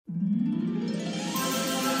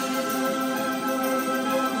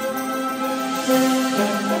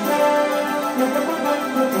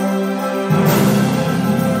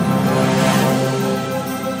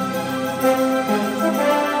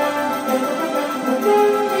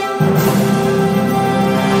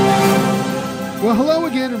Well, hello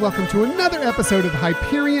again, and welcome to another episode of the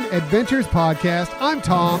Hyperion Adventures Podcast. I'm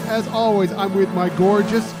Tom. As always, I'm with my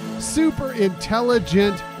gorgeous, super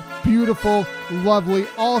intelligent, beautiful, lovely,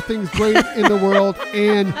 all things great in the world,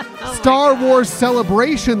 and Star Wars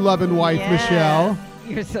Celebration loving wife, Michelle.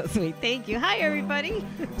 You're so sweet. Thank you. Hi, everybody.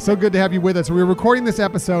 So good to have you with us. We're recording this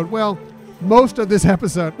episode. Well, most of this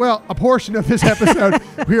episode, a portion of this episode,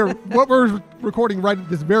 what we're recording right at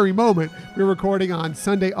this very moment, we're recording on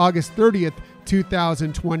Sunday, August 30th,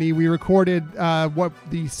 2020. We recorded what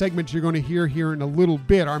the segment you're going to hear here in a little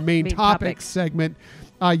bit, our main topics segment,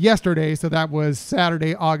 yesterday. So that was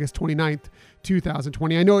Saturday, August 29th,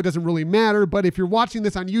 2020. I know it doesn't really matter, but if you're watching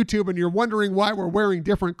this on YouTube and you're wondering why we're wearing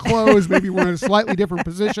different clothes, maybe we're in a slightly different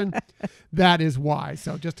position, that is why.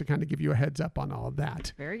 So just to kind of give you a heads up on all of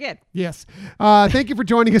that. Very good. Yes. Thank you for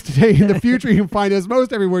joining us today. In the future, you can find us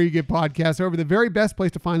most everywhere you get podcasts. However, the very best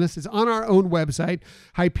place to find us is on our own website,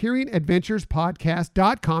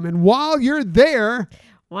 HyperionAdventuresPodcast.com. And while you're there,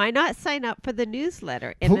 why not sign up for the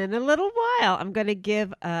newsletter? And in a little while, I'm going to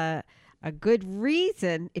give a good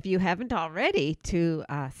reason, if you haven't already, to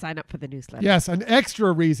sign up for the newsletter. Yes, an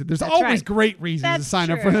extra reason. There's That's always right. great reasons to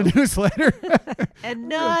sign up for true. the newsletter.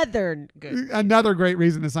 Another great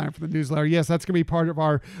reason to sign up for the newsletter. Yes, that's going to be part of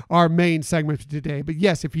our main segment today. But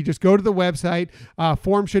yes, if you just go to the website,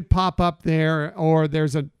 form should pop up there, or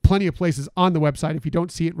there's plenty of places on the website if you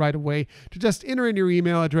don't see it right away to just enter in your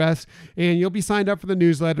email address and you'll be signed up for the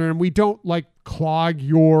newsletter. And we don't clog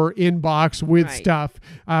your inbox with stuff.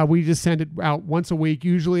 We just send it out once a week,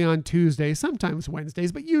 usually on Tuesdays, sometimes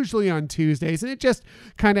Wednesdays, but usually on Tuesdays. And it just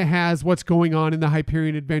kind of has what's going on in the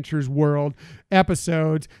Hyperion Adventures world,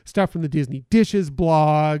 episodes, stuff from the Disney Dishes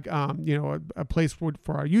blog, a place for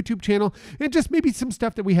our YouTube channel, and just maybe some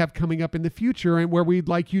stuff that we have coming up in the future and where we'd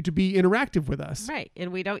like you to be interactive with us. Right.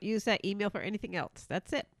 And we don't use that email for anything else.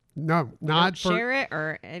 That's it. No, not for share it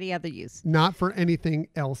or any other use. Not for anything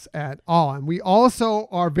else at all. And we also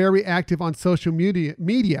are very active on social media.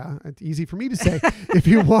 It's easy for me to say. If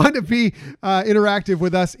you want to be interactive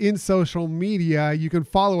with us in social media, you can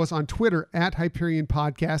follow us on Twitter at Hyperion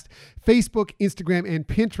Podcast, Facebook, Instagram, and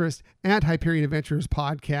Pinterest at Hyperion Adventures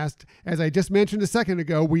Podcast. As I just mentioned a second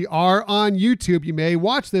ago, we are on YouTube. You may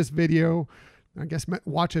watch this video.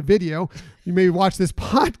 Watch a video. You may watch this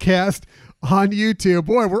podcast on YouTube.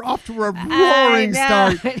 Boy, we're off to a roaring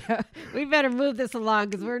start. We better move this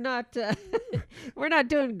along because we're not doing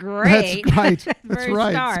great. That's right. That's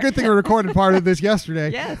right. It's a good thing we recorded part of this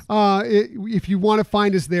yesterday. Yes. If you want to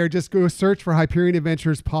find us there, just go search for Hyperion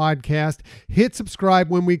Adventures Podcast. Hit subscribe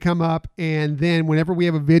when we come up, and then whenever we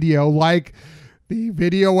have a video, like the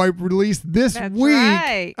video I released this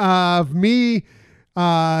week of me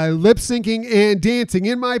lip syncing and dancing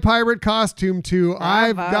in my pirate costume to Bravo.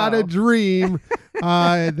 I've Got a Dream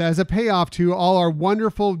as a payoff to all our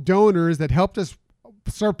wonderful donors that helped us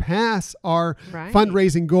surpass our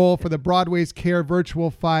fundraising goal for the Broadway's Care Virtual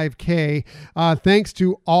 5K. Thanks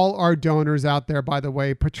to all our donors out there, by the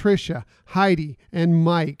way, Patricia, Heidi, and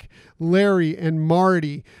Mike, Larry and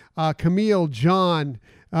Marty, Camille, John,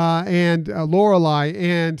 and Lorelei,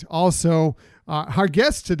 and also our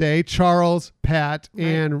guests today, Charles, Pat,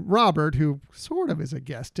 and Robert, who sort of is a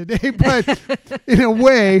guest today, but in a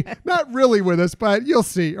way, not really with us, but you'll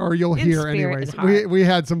see, or you'll hear anyways. We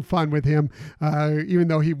had some fun with him, even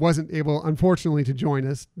though he wasn't able, unfortunately, to join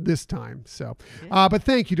us this time. So, but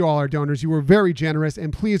thank you to all our donors. You were very generous,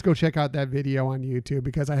 and please go check out that video on YouTube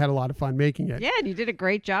because I had a lot of fun making it. Yeah, and you did a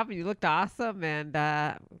great job, and you looked awesome, and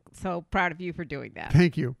so proud of you for doing that.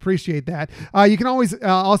 Thank you. Appreciate that. You can always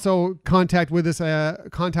also contact us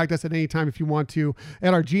at any time if you want to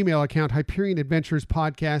at our Gmail account,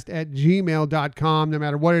 HyperionAdventuresPodcast@gmail.com. No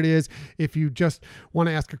matter what it is, if you just want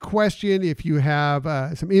to ask a question, if you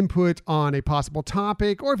have some input on a possible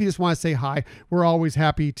topic, or if you just want to say hi, we're always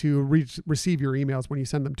happy to receive your emails when you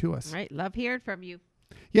send them to us. Right. Love hearing from you.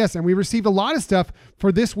 Yes, and we received a lot of stuff for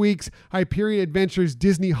this week's Hyperion Adventures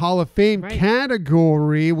Disney Hall of Fame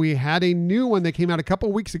category. We had a new one that came out a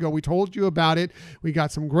couple weeks ago. We told you about it. We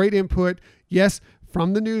got some great input. Yes,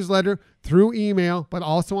 from the newsletter, through email, but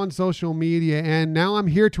also on social media. And now I'm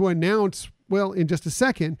here to announce, in just a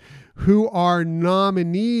second, who our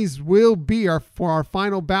nominees will be for our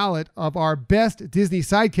final ballot of our best Disney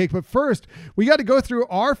sidekick. But first, we got to go through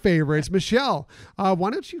our favorites. Michelle, why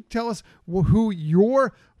don't you tell us who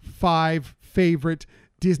your 5 favorite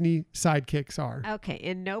Disney sidekicks are? Okay,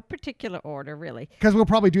 in no particular order, really. Because we'll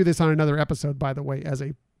probably do this on another episode, by the way, as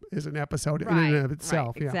an episode in and of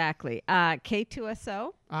itself. Right, exactly.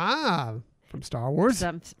 K2SO. from Star Wars.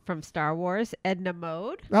 From Star Wars. Edna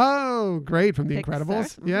Mode. Oh, great. From The Pixar.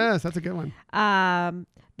 Incredibles. Mm-hmm. Yes, that's a good one.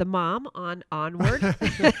 The mom on Onward.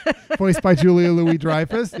 Voiced by Julia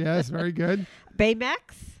Louis-Dreyfus. Yes, very good. Baymax.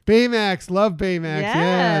 Baymax. Love Baymax.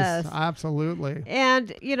 Yes. Yes, absolutely.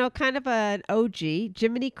 And, kind of an OG,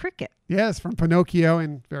 Jiminy Cricket. Yes, from Pinocchio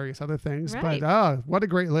and various other things. Right. But what a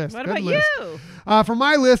great list. What Good about list. you? For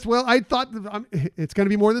my list, well, I thought it's going to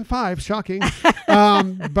be more than 5. Shocking.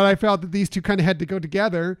 But I felt that these two kind of had to go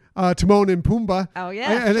together. Timon and Pumbaa. Oh,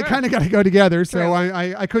 yeah. And they kind of got to go together. So True.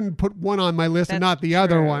 I couldn't put one on my list and That's not the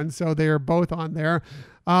other true. one. So they are both on there.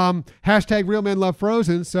 Hashtag Real Men Love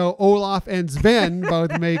Frozen. So Olaf and Sven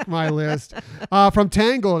both make my list. From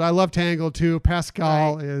Tangled, I love Tangled too.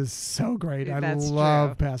 Pascal is so great. I That's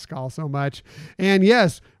love true. Pascal so much. And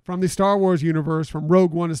yes, from the Star Wars universe, from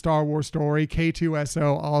Rogue One, A Star Wars Story,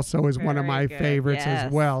 K2SO also is one of Very my good. favorites as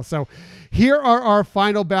Yes. well. So here are our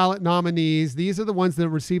final ballot nominees. These are the ones that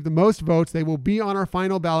received the most votes. They will be on our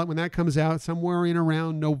final ballot when that comes out somewhere in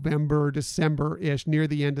around November, December-ish, near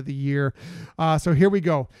the end of the year. So here we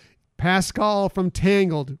go. Pascal from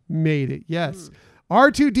Tangled made it. Yes.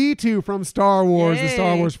 R2-D2 from Star Wars, the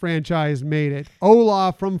Star Yay. Wars franchise, made it.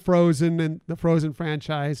 Olaf from Frozen and the Frozen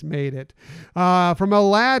franchise made it. From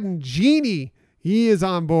Aladdin, Genie, he is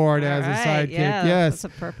on board as a sidekick. Yeah, Yes.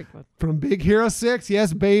 that's a perfect one. From Big Hero 6,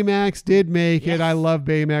 yes, Baymax did make it. Yes. I love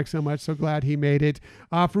Baymax so much, so glad he made it.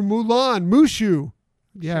 From Mulan, Mushu.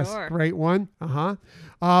 Yes, Sure. great one.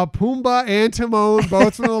 Pumbaa and Timon,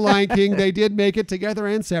 both from The Lion King. They did make it together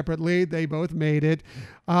and separately. They both made it.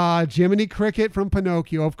 Jiminy Cricket from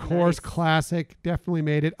Pinocchio, of course, Nice. classic. Definitely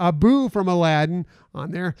made it. Abu from Aladdin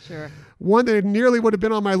on there. Sure. One that nearly would have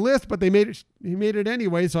been on my list, but they made it. He made it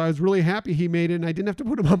anyway, so I was really happy he made it, and I didn't have to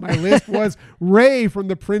put him on my list. Was Ray from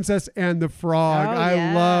The Princess and the Frog? Oh, I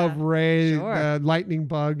yeah. love Ray, Sure. the lightning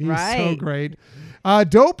bug. He's so Right. great.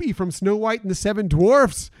 Dopey from Snow White and the Seven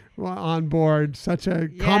Dwarfs on board. Such a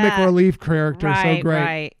comic Yeah. relief character. Right, So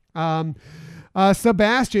great. right.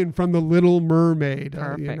 Sebastian from The Little Mermaid.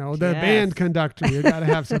 Perfect, The yes. band conductor. You got to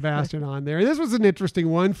have Sebastian on there. This was an interesting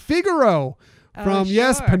one. Figaro. Oh, From,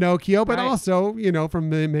 yes, sure. Pinocchio, but Right. also, from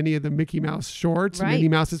many of the Mickey Mouse shorts. Right. Minnie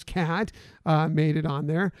Mouse's cat made it on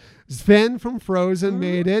there. Sven from Frozen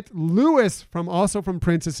made it. Lewis also from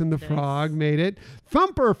Princess and the Nice. Frog made it.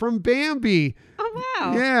 Thumper from Bambi. Oh,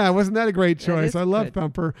 wow. Yeah, wasn't that a great That choice? is I love good.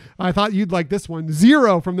 Thumper. I thought you'd like this one.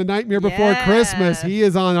 Zero from The Nightmare Before Christmas. Yes. He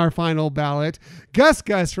is on our final ballot. Gus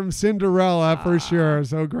Gus from Cinderella for sure.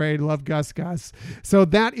 So great. Love Gus Gus. So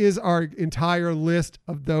that is our entire list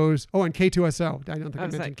of those. Oh, and K2SO. I don't think I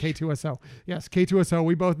was mentioned like- K2SO. Yes, K2SO.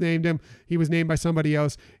 We both named him. He was named by somebody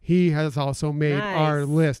else. He has also made Nice. our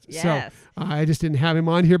list. Yes. So I just didn't have him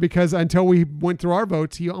on here because until we went through our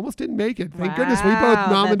votes, he almost didn't make it. Thank goodness we both Wow,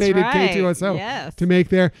 that's nominated right. K2SO Yes. to make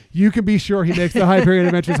there. You can be sure he makes the Hyperion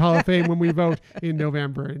Adventures Hall of Fame when we vote in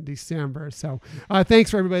November and December. So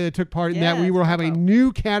thanks for everybody that took part in that. We Yes, will have a bravo.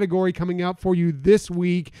 new category coming out for you this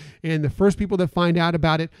week, and the first people that find out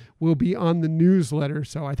about it will be on the newsletter.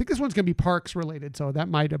 So I think this one's going to be parks related, so that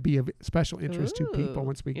might be of special interest to people Ooh,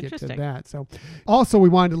 once we get to interesting. that. So also we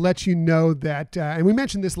wanted to let you know that, and we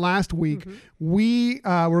mentioned this last week, we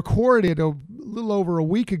recorded a little over a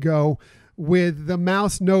week ago with the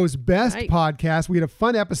Mouse Knows Best Right. podcast. We had a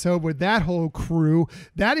fun episode with that whole crew.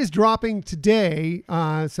 That is dropping today,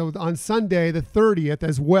 so on Sunday the 30th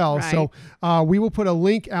as well. Right. So we will put a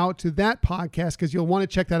link out to that podcast because you'll want to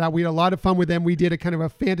check that out. We had a lot of fun with them. We did a kind of a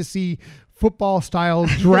fantasy football style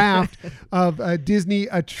draft of Disney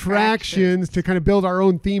attractions to kind of build our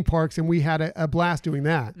own theme parks, and we had a blast doing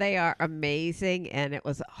that. They are amazing, and it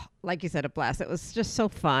was, like you said, a blast. It was just so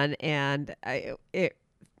fun, and it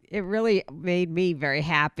really made me very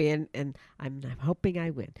happy, and I'm hoping I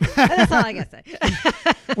win. That's all I gotta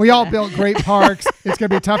say. We all built great parks. It's going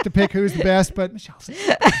to be tough to pick who's the best, but Michelle's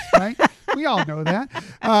the best, right? We all know that.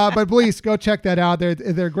 But please go check that out. They're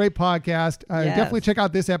a great podcast. Yes. Definitely check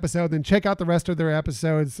out this episode, then check out the rest of their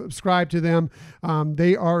episodes. Subscribe to them.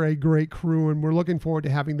 They are a great crew, and we're looking forward to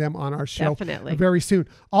having them on our show Definitely. very soon.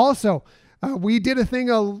 Also, we did a thing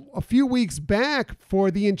a few weeks back for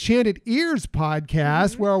the Enchanted Ears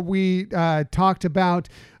podcast where we talked about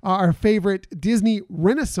our favorite Disney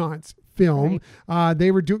Renaissance film. They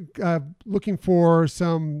were looking for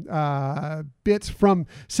some bits from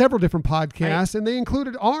several different podcasts, and they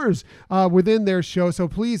included ours within their show. So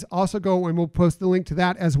please also go, and we'll post the link to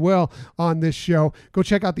that as well on this show. Go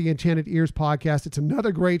check out the Enchanted Ears podcast. It's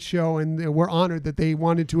another great show, and we're honored that they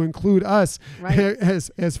wanted to include us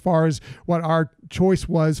as far as what our choice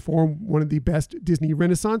was for one of the best Disney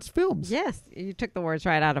Renaissance films. Yes, you took the words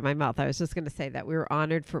right out of my mouth. I was just going to say that we were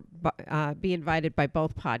honored for be invited by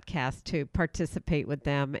both podcasts to participate with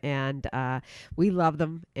them, and we love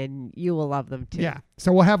them, and you will love them too. Yeah,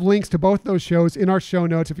 so we'll have links to both those shows in our show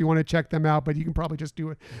notes if you want to check them out, but you can probably just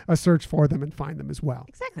do a search for them and find them as well.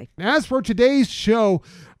 Exactly. As for today's show,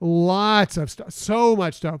 lots of stuff, so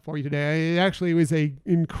much stuff for you today. It actually was a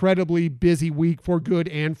incredibly busy week for good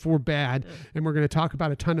and for bad, and we're going to talk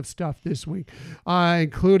about a ton of stuff this week,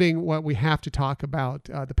 including what we have to talk about,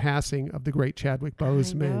 the passing of the great Chadwick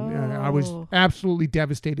Boseman. I was absolutely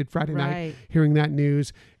devastated Friday night hearing that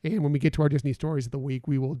news, and when we get to our Disney Stories of the Week,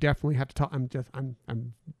 we will definitely have to talk.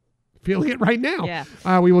 I'm feeling it right now.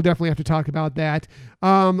 Yeah. We will definitely have to talk about that.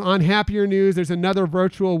 On happier news, there's another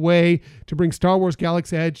virtual way to bring Star Wars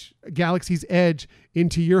Galaxy's Edge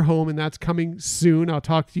into your home, and that's coming soon. I'll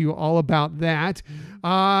talk to you all about that.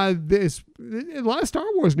 There's a lot of Star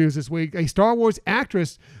Wars news this week. A Star Wars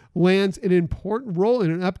actress lands an important role in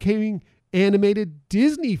an upcoming animated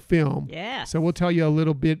Disney film. Yeah. So we'll tell you a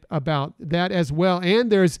little bit about that as well. And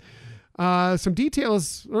there's some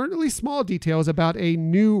details, or at least small details, about a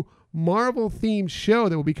new Marvel-themed show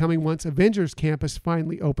that will be coming once Avengers Campus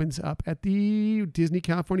finally opens up at the Disney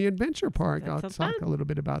California Adventure Park. I'll talk a little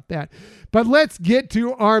bit about that. But let's get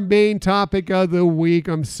to our main topic of the week.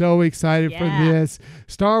 I'm so excited for this.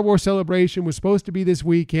 Star Wars Celebration was supposed to be this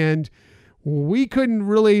weekend. We couldn't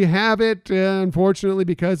really have it, unfortunately,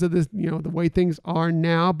 because of this, the way things are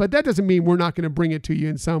now. But that doesn't mean we're not going to bring it to you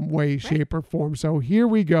in some way, shape, or form. So here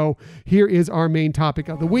we go. Here is our main topic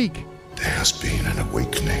of the week. There has been an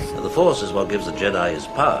awakening. The Force is what gives the Jedi his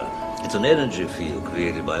power. It's an energy field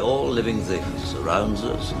created by all living things, surrounds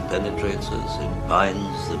us and penetrates us, it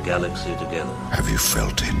binds the galaxy together. Have you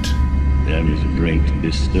felt it? There is a great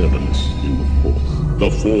disturbance in the Force.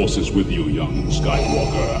 The Force is with you, young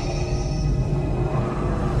Skywalker.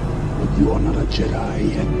 But you are not a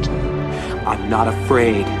Jedi yet. I'm not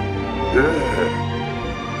afraid.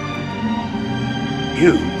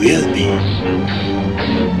 You will be.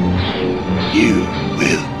 You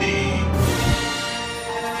will be.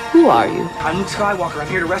 Who are you? I'm Luke Skywalker. I'm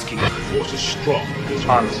here to rescue you. The Force is strong.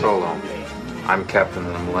 Han Solo. I'm captain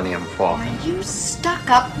of the Millennium Falcon. You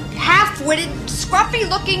stuck-up, half-witted,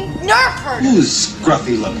 scruffy-looking nerf herder. Who's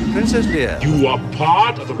scruffy-looking? Princess Leia. You are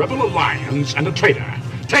part of the Rebel Alliance and a traitor.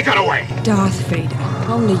 Take her away! Darth Vader.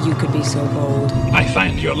 Only you could be so bold. I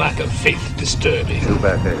find your lack of faith disturbing.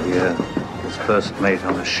 Chewbacca here. His first mate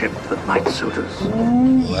on a ship that might suit us.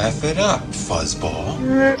 Laugh it up,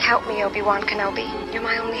 fuzzball. Help me, Obi-Wan Kenobi. You're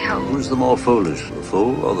my only hope. Who's the more foolish, the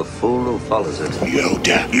fool or the fool who follows it?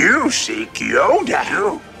 Yoda. You seek Yoda.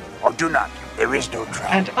 Do or do not. There is no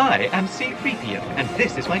trial. And I am C-3PO, and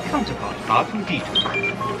this is my counterpart,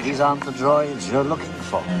 R2-D2. These aren't the droids you're looking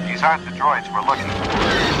for. These aren't the droids we're looking for.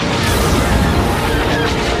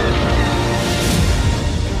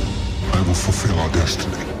 I will fulfill our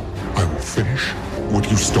destiny. I will finish what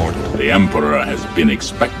you started. The Emperor has been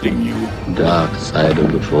expecting you. Dark side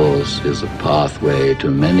of the Force is a pathway to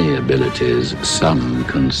many abilities some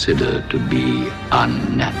consider to be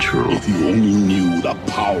unnatural. If you only knew the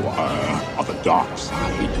power of the dark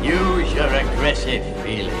side. Use your aggressive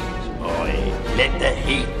feelings, boy. Let the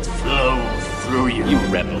hate flow through you. You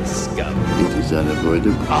rebel scum. It is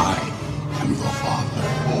unavoidable. I am your father.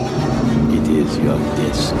 It is your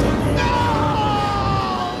destiny.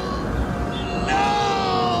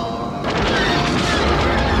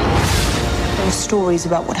 There are stories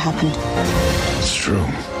about what happened. It's true.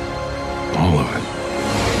 All of it.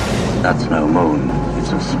 That's no moon.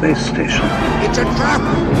 It's a space station. It's a trap!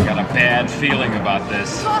 Got a bad feeling about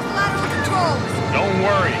this. Lost lateral controls. Don't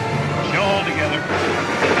worry. She'll hold together.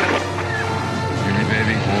 Jimmy,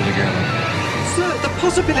 baby, hold together. Sir, the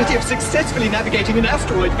possibility of successfully navigating an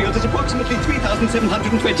asteroid field is approximately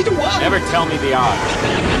 3,720 to 1. Never tell me the odds.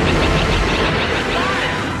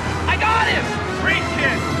 I got him! Great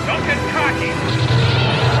kid! Don't get cocky!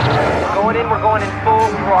 We're going in full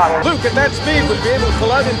throttle. Luke, at that speed, would be able to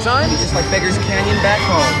pull out in time? Just like Beggar's Canyon back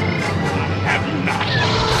home. Have you not?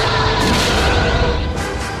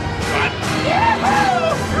 What? Yeah!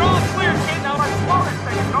 You're all clear, kid. Now let's blow this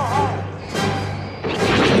thing and go home.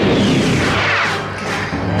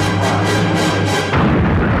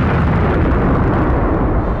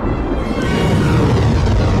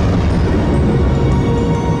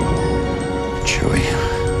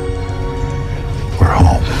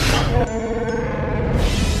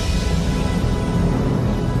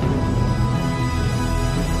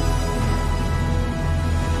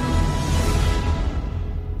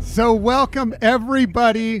 So welcome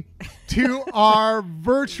everybody to our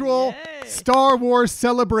virtual Star Wars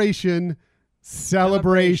celebration. Yes,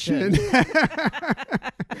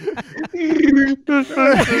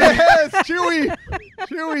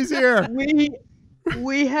 Chewie's here.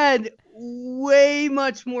 We had way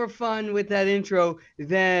much more fun with that intro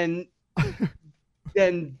than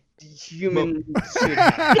humans should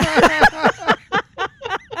have.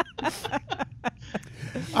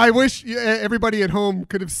 I wish everybody at home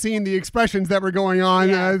could have seen the expressions that were going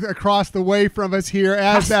on across the way from us here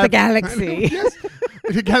as the galaxy. Yes,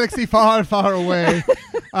 the galaxy far, far away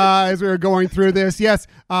as we were going through this. Yes,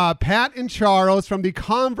 Pat and Charles from the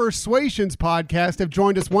Conversations podcast have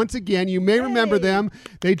joined us once again. You may remember them.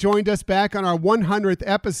 They joined us back on our 100th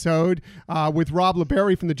episode with Rob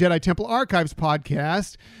LeBerry from the Jedi Temple Archives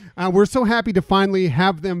podcast. We're so happy to finally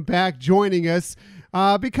have them back joining us.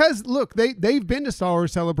 Because, look, they've been to Star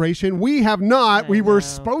Wars Celebration. We have not. We were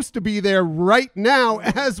supposed to be there right now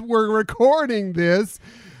as we're recording this.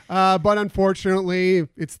 But unfortunately,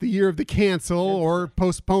 it's the year of the cancel or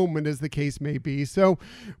postponement, as the case may be. So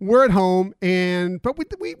we're at home, but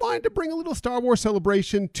we wanted to bring a little Star Wars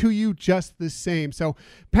Celebration to you just the same. So,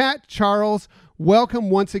 Pat, Charles, welcome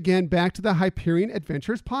once again back to the Hyperion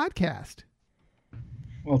Adventures podcast.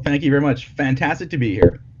 Well, thank you very much. Fantastic to be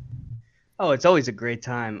here. Oh, it's always a great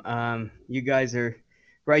time. You guys are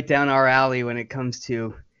right down our alley when it comes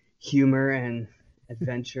to humor and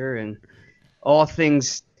adventure and all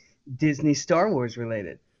things Disney Star Wars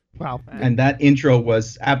related. Wow. And that intro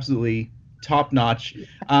was absolutely top notch.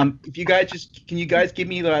 If you guys can you guys give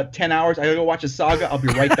me 10 hours? I gotta go watch a saga. I'll be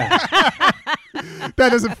right back.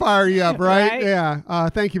 That doesn't fire you up, right? Yeah.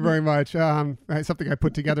 Thank you very much. Something I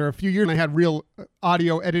put together a few years ago. I had real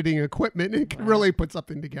audio editing equipment and could really put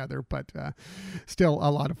something together, but still a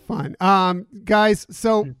lot of fun. Guys,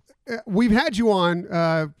 so we've had you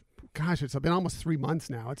on it's been almost 3 months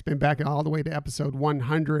now. It's been back all the way to episode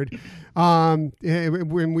 100.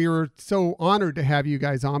 When we were so honored to have you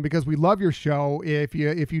guys on because we love your show. If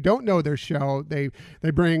you don't know their show, they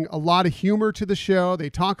bring a lot of humor to the show. They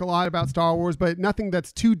talk a lot about Star Wars, but nothing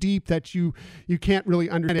that's too deep that you can't really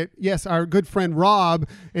understand it. Yes, our good friend Rob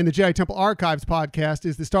in the Jedi Temple Archives podcast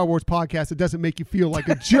is the Star Wars podcast that doesn't make you feel like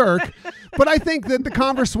a jerk. But I think that the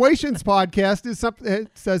Conversations podcast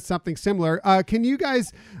says something similar. Can you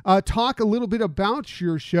guys talk a little bit about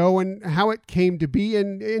your show and how it came to be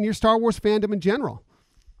and your Star Wars fandom in general?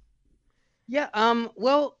 Yeah,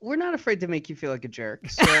 well, we're not afraid to make you feel like a jerk.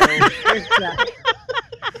 So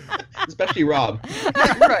especially Rob.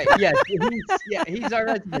 Right, yes. He's our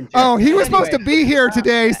resident jerk. Oh, he was supposed to be here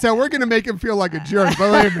today, so we're going to make him feel like a jerk,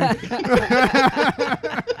 believe me.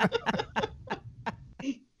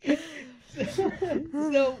 So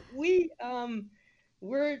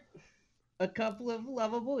we're a couple of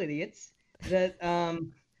lovable idiots that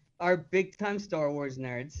are big time Star Wars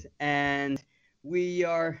nerds, and we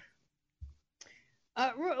are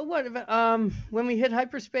when we hit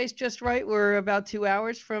hyperspace just right, we're about 2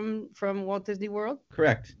 hours from Walt Disney World.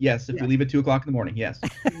 Correct. Yes, if we leave at 2 o'clock in the morning. Yes.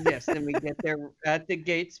 Yes, and we get there at the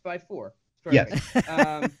gates by 4. Yes.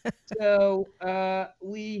 So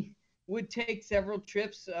we would take several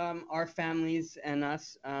trips, our families and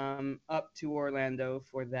us, up to Orlando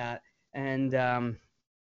for that. And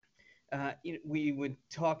we would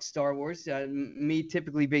talk Star Wars. Me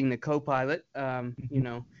typically being the co-pilot,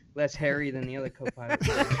 less hairy than the other co-pilots.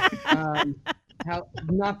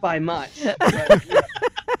 Not by much.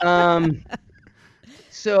 But,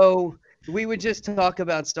 so we would just talk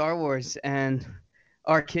about Star Wars, and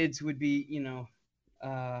our kids would be,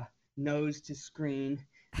 nose to screen,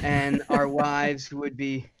 and our wives would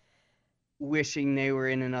be wishing they were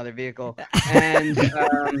in another vehicle. And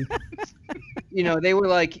they were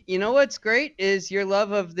like, what's great is your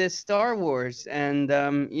love of this Star Wars, and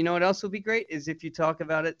what else would be great is if you talk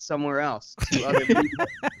about it somewhere else to other people.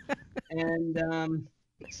 And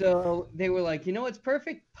so they were like, what's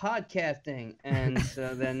perfect? Podcasting. And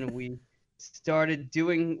so then we started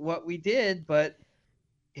doing what we did, but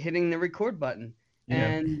hitting the record button. Yeah.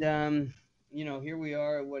 And here we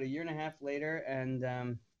are, a year and a half later,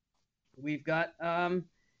 and we've got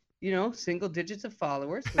single digits of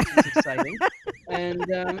followers, which is exciting. And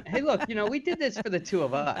hey, look, we did this for the two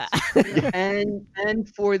of us, and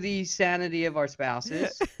for the sanity of our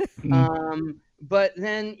spouses. But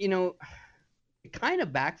then it kind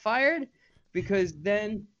of backfired, because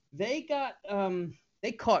then they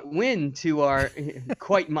caught wind to our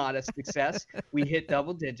quite modest success. We hit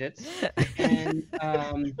double digits, and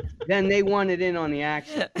then they wanted in on the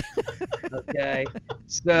action. Okay,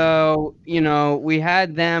 so we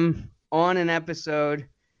had them on an episode,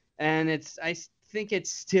 and I think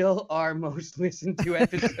it's still our most listened to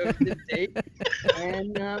episode to date.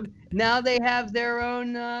 And now they have their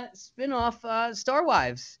own spin-off, Star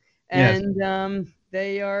Wives. And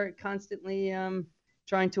they are constantly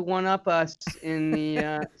trying to one-up us in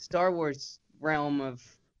the Star Wars realm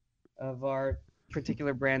of our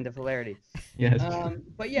particular brand of hilarity. Yes.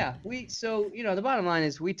 But yeah, the bottom line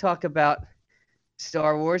is we talk about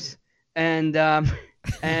Star Wars and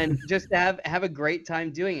just have a great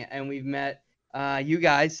time doing it. And we've met you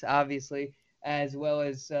guys, obviously, as well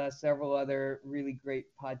as several other really great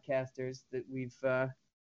podcasters that we've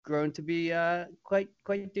grown to be quite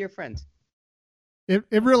dear friends.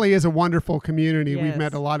 It really is a wonderful community. Yes. We've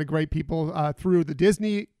met a lot of great people through the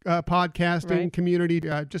Disney podcasting community,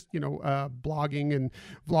 blogging and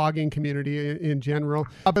vlogging community in general,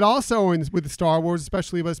 but also with Star Wars,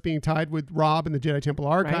 especially of us being tied with Rob and the Jedi Temple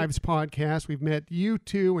Archives podcast. We've met you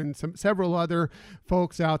two and several other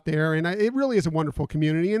folks out there, and it really is a wonderful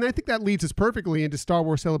community. And I think that leads us perfectly into Star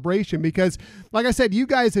Wars Celebration because, like I said, you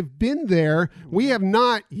guys have been there. We have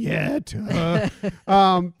not yet. So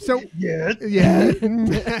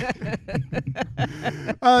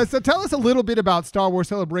tell us a little bit about Star Wars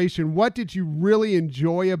Celebration. What did you really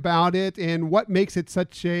enjoy about it, and what makes it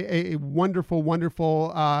such a wonderful,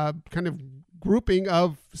 wonderful kind of grouping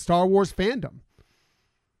of Star Wars fandom?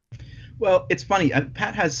 Well, it's funny.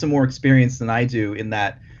 Pat has some more experience than I do in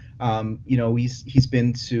that, he's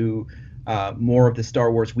been to more of the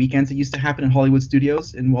Star Wars weekends that used to happen in Hollywood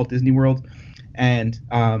Studios in Walt Disney World, and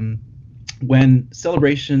when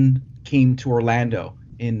Celebration came to Orlando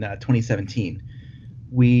in 2017,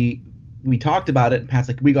 we talked about it, and Pat's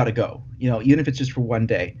like, we got to go, even if it's just for one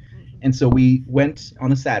day. And so we went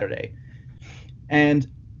on a Saturday, and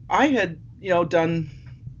I had, done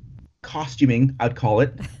costuming, I'd call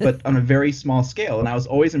it, but on a very small scale. And I was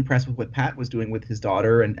always impressed with what Pat was doing with his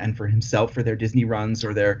daughter and for himself for their Disney runs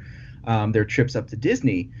or their trips up to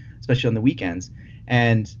Disney, especially on the weekends.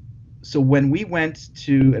 And so when we went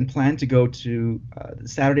to and planned to go to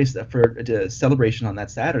Saturdays for a Celebration on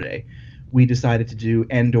that Saturday, we decided to do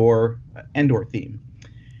Endor theme.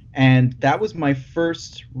 And that was my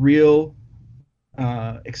first real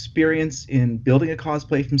experience in building a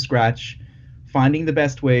cosplay from scratch, finding the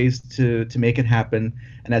best ways to make it happen.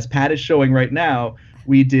 And as Pat is showing right now,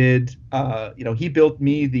 we did, he built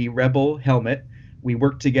me the Rebel helmet. We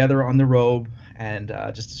worked together on the robe and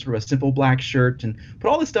just sort of a simple black shirt and put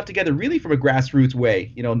all this stuff together really from a grassroots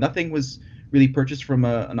way. Nothing was really purchased from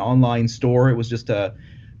an online store. It was just a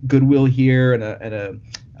Goodwill here and a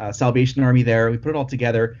Salvation Army there. We put it all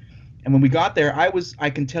together. And when we got there, I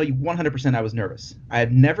can tell you 100% I was nervous. I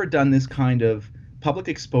had never done this kind of public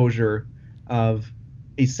exposure of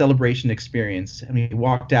a celebration experience. And we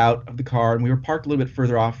walked out of the car, and we were parked a little bit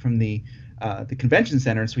further off from the convention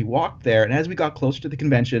center. And so we walked there, and as we got closer to the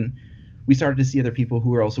convention, we started to see other people who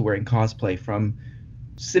were also wearing cosplay, from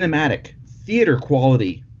cinematic, theater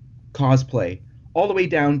quality cosplay, all the way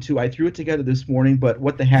down to, I threw it together this morning, but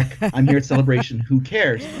what the heck, I'm here at Celebration, who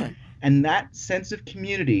cares? And that sense of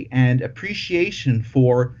community and appreciation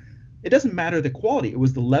for, it doesn't matter the quality, it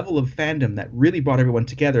was the level of fandom that really brought everyone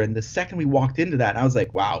together. And the second we walked into that, I was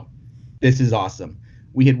like, wow, this is awesome.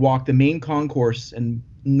 We had walked the main concourse, and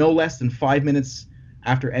no less than 5 minutes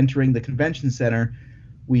after entering the convention center,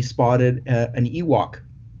 we spotted an Ewok,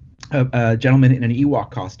 a gentleman in an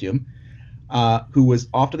Ewok costume, who was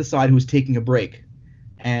off to the side, who was taking a break.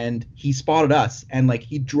 And he spotted us, and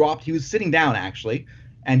he was sitting down actually,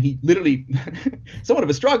 and he literally, somewhat of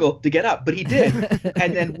a struggle to get up, but he did.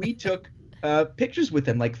 And then we took pictures with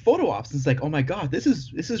him, like photo ops. And it's like, oh my God, this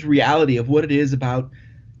is reality of what it is about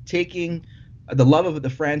taking the love of the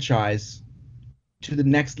franchise to the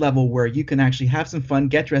next level, where you can actually have some fun,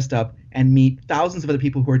 get dressed up, and meet thousands of other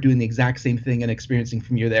people who are doing the exact same thing and experiencing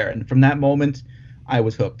from you there. And from that moment, I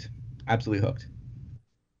was hooked, absolutely hooked.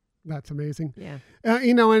 That's amazing. Yeah.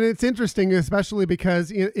 And it's interesting, especially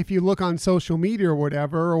because if you look on social media or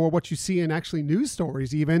whatever, or what you see in actually news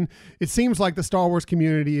stories even, it seems like the Star Wars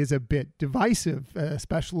community is a bit divisive,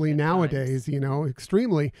 especially nowadays,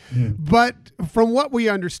 extremely. Mm. But from what we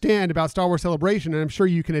understand about Star Wars Celebration, and I'm sure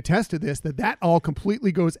you can attest to this, that all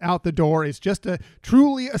completely goes out the door. It's just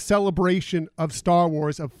truly a celebration of Star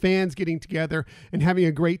Wars, of fans getting together and having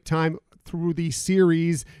a great time through the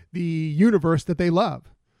series, the universe that they love.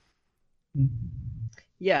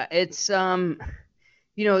 Yeah, it's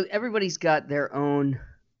everybody's got their own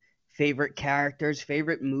favorite characters,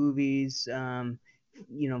 favorite movies,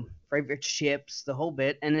 favorite ships, the whole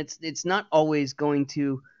bit, and it's not always going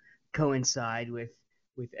to coincide with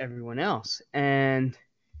everyone else, and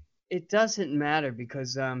it doesn't matter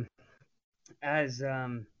because as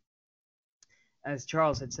as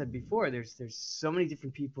Charles had said before, there's so many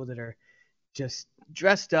different people that are just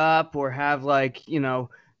dressed up or have like,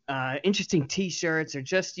 interesting T-shirts or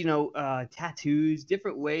just, tattoos,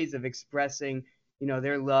 different ways of expressing,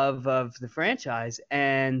 their love of the franchise.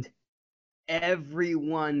 And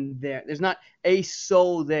everyone there's not a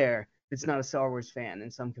soul there that's not a Star Wars fan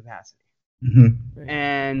in some capacity. Mm-hmm.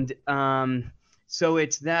 And so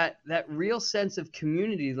it's that real sense of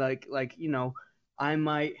community, like I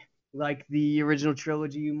might like the original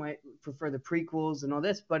trilogy, you might prefer the prequels and all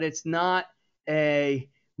this, but it's not a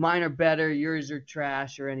mine are better, yours are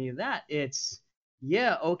trash or any of that. It's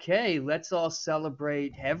okay, let's all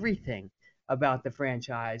celebrate everything about the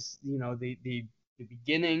franchise, the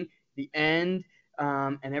beginning, the end,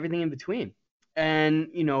 and everything in between. And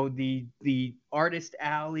the artist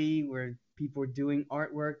alley where people are doing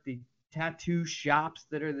artwork, the tattoo shops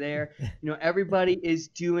that are there, everybody is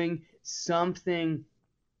doing something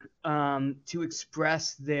to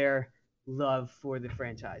express their love for the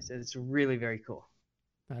franchise. And it's really very cool.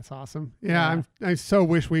 That's awesome. Yeah. I so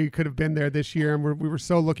wish we could have been there this year, and we were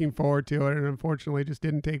so looking forward to it, and unfortunately it just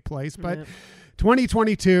didn't take place. But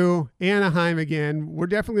 2022, Anaheim again, we're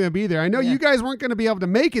definitely going to be there. I know you guys weren't going to be able to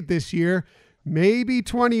make it this year. Maybe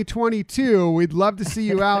 2022. We'd love to see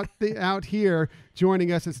you out here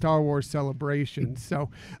joining us at Star Wars Celebration.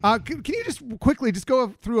 So can you just quickly just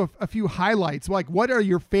go through a few highlights? Like, what are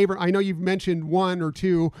your favorite? I know you've mentioned one or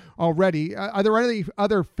two already. Are there any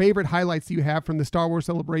other favorite highlights you have from the Star Wars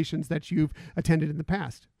Celebrations that you've attended in the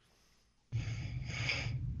past?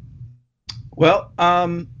 Well,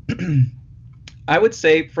 I would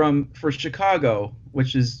say for Chicago,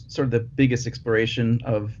 which is sort of the biggest inspiration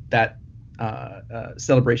of that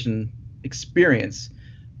celebration experience,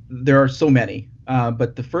 there are so many,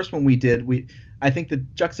 but the first one we did, I think the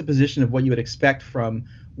juxtaposition of what you would expect from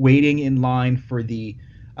waiting in line for the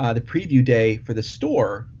preview day for the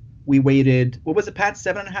store, we waited, what was it, Pat,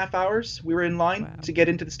 7.5 hours we were in line to get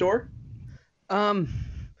into the store? It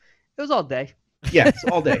was all day. Yes,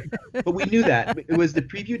 all day. But we knew that it was the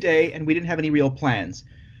preview day and we didn't have any real plans.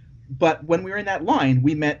 But when we were in that line,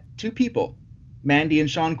 we met two people, Mandy and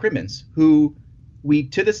Sean Crimmins, who we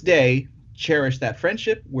to this day cherish that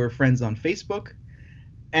friendship. We're friends on Facebook,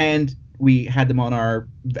 and we had them on our,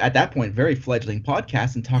 at that point, very fledgling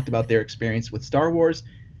podcast and talked about their experience with Star Wars.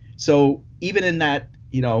 So even in that,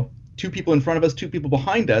 two people in front of us, two people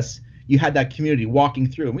behind us, you had that community walking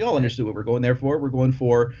through, and we all understood what we're going there for. We're going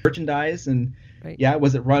for merchandise, and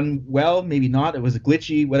was it run well? Maybe not. It was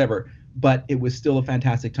glitchy, whatever, but it was still a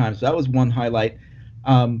fantastic time. So that was one highlight.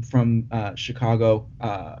 From Chicago.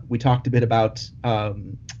 We talked a bit about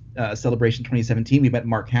Celebration 2017. We met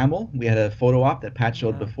Mark Hamill. We had a photo op that Pat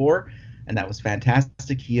showed before, and that was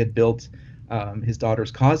fantastic. He had built his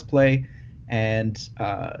daughter's cosplay, and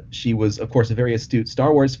she was, of course, a very astute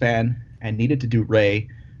Star Wars fan and needed to do Rey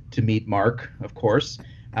to meet Mark, of course,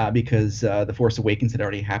 because The Force Awakens had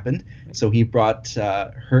already happened. So he brought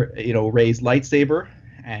her, Rey's lightsaber,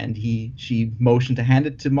 and she motioned to hand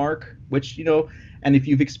it to Mark, which, and if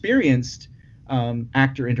you've experienced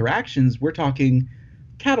actor interactions, we're talking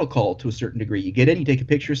cattle call to a certain degree. You get in, you take a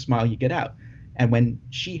picture, smile, you get out. And when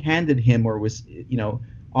she handed him, or was,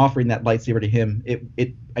 offering that lightsaber to him,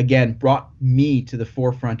 it again brought me to the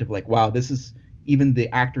forefront of like, wow, this is even the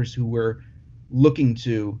actors who were looking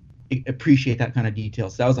to appreciate that kind of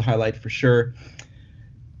detail. So that was a highlight for sure.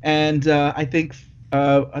 And I think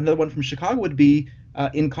another one from Chicago would be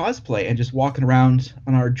in cosplay and just walking around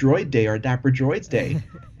on our droid day, our Dapper Droids day,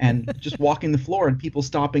 and just walking the floor and people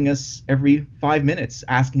stopping us every 5 minutes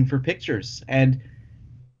asking for pictures. And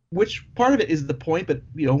which part of it is the point, but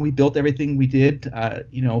we built everything we did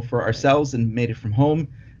for ourselves and made it from home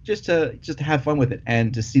just to have fun with it,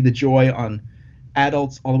 and to see the joy on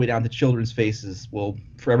adults all the way down to children's faces will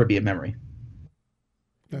forever be a memory.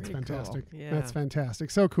 That's Very fantastic. Cool. Yeah. That's fantastic.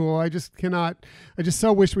 So cool. I just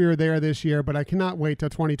so wish we were there this year, but I cannot wait till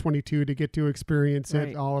 2022 to get to experience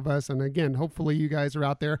it, all of us. And again, hopefully you guys are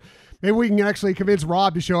out there. Maybe we can actually convince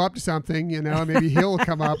Rob to show up to something, maybe he'll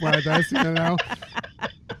come up with us,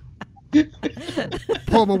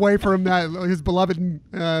 pull him away from his beloved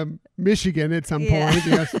Michigan at some point.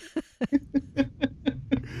 Yes.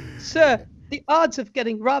 Sir, the odds of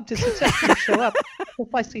getting Rob to successfully show up are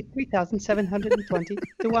precisely 3,720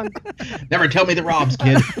 to 1. Never tell me the Robs,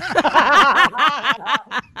 kid.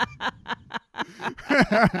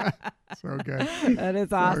 So good. That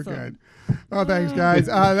is awesome. So good. Oh, thanks, guys.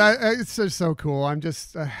 It's just so cool. I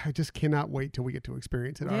just cannot wait till we get to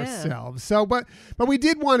experience it ourselves. So, but we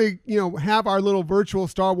did want to, have our little virtual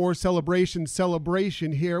Star Wars celebration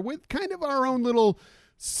here with kind of our own little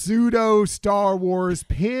pseudo Star Wars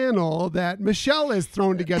panel that Michelle has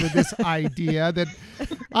thrown together this idea that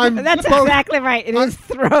That's exactly right. It is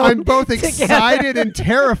thrown I'm both together. excited and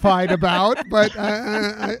terrified about, but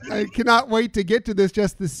I cannot wait to get to this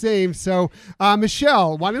just the same. So,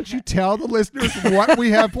 Michelle, why don't you tell the listeners what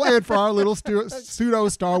we have planned for our little pseudo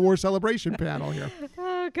Star Wars celebration panel here?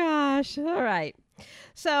 Oh, gosh. All right.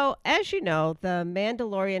 So, as you know, The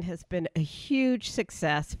Mandalorian has been a huge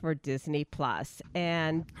success for Disney Plus,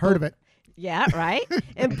 and heard of it. Yeah, right.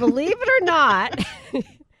 And believe it or not,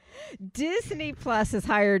 Disney Plus has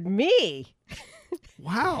hired me.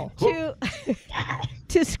 Wow.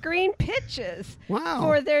 To screen pitches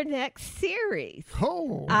for their next series.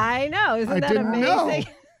 Oh. I know. Isn't that amazing? Know.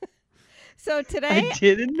 So today I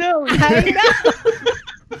didn't know. I know.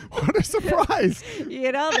 What a surprise.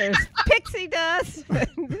 You know, there's pixie dust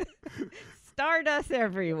and stardust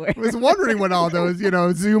everywhere. I was wondering when all those,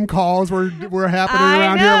 Zoom calls were happening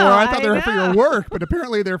around here where I thought they were for your work, but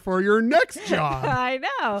apparently they're for your next job. I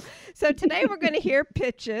know. So today we're going to hear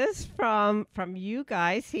pitches from you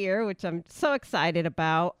guys here, which I'm so excited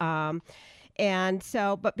about.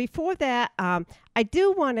 But before that, I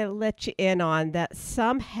do want to let you in on that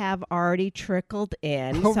some have already trickled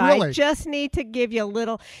in. Oh, so really? I just need to give you a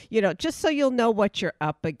little, just so you'll know what you're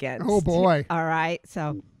up against. Oh, boy. All right.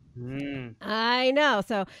 So I know.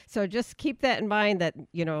 So just keep that in mind that,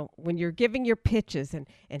 when you're giving your pitches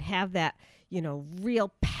and have that,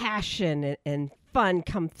 real passion and fun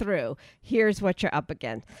come through, here's what you're up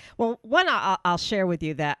against. Well, one I'll share with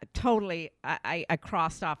you that totally I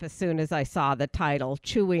crossed off as soon as I saw the title,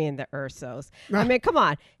 Chewie and the Ursos. I mean, come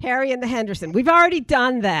on, Harry and the Henderson. We've already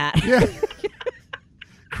done that. Yeah.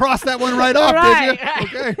 Cross that one right off, right,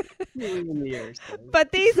 did you? Okay.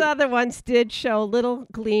 But these other ones did show a little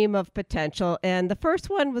gleam of potential, and the first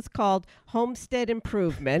one was called Homestead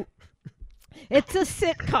Improvement. It's a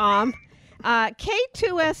sitcom.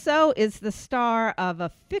 K2SO is the star of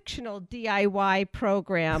a fictional DIY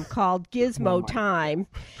program called Gizmo Time.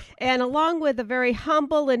 And along with a very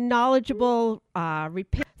humble and knowledgeable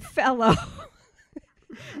fellow,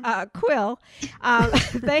 Quill,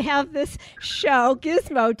 they have this show,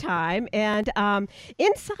 Gizmo Time. And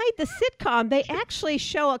inside the sitcom, they actually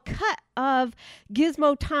show a cut of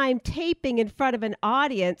Gizmo Time taping in front of an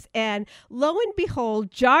audience. And lo and behold,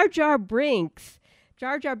 Jar Jar Binks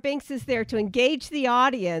is there to engage the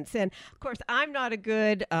audience. And of course, I'm not a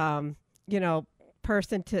good,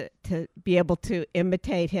 person to be able to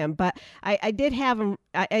imitate him, but I did have him.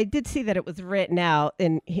 I did see that it was written out,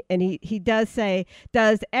 and he does say,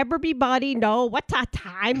 "Does everybody know what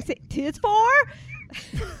time it is for?"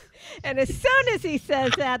 And as soon as he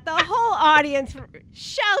says that, the whole audience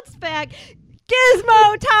shouts back,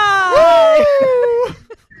 "Gizmo Time!"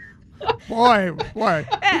 Boy,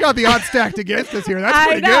 you got the odds stacked against us here. That's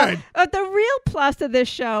pretty good. But the real plus of this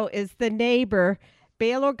show is the neighbor,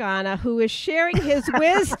 Bail Organa, who is sharing his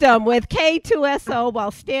wisdom with K2SO while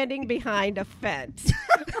standing behind a fence.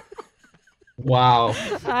 Wow.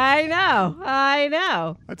 I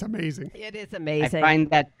know. That's amazing. It is amazing. I find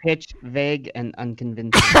that pitch vague and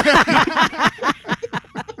unconvincing.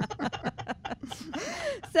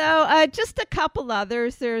 So just a couple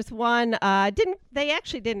others. There's one, they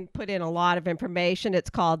actually didn't put in a lot of information. It's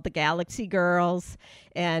called The Galaxy Girls.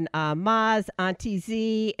 And Maz, Auntie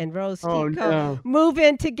Z, and Rose Tico move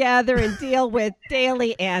in together and deal with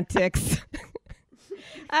daily antics.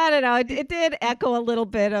 I don't know. It did echo a little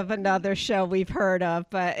bit of another show we've heard of,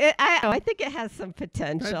 but I think it has some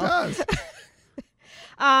potential. It does.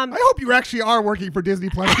 I hope you actually are working for Disney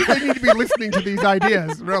Plus. They need to be listening to these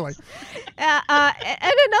ideas, really. And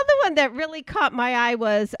another one that really caught my eye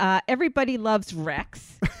was Everybody Loves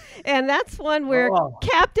Rex. And that's one where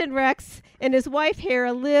Captain Rex and his wife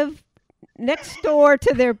Hera live next door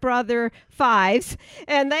to their brother Fives,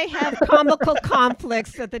 and they have comical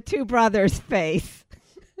conflicts that the two brothers face.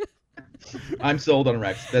 I'm sold on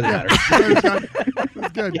Rex. Doesn't matter.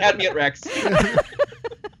 That's good. You had me at Rex.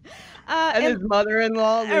 And his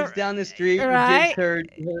mother-in-law lives down the street and gives her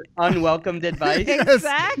unwelcomed advice.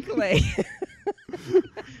 Exactly.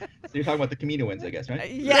 So you're talking about the Kaminoans, I guess,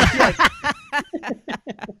 right? Yes.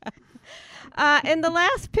 And the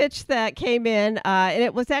last pitch that came in, and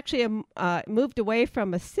it was actually moved away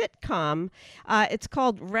from a sitcom. It's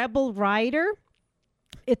called Rebel Rider.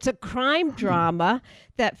 It's a crime drama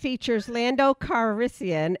that features Lando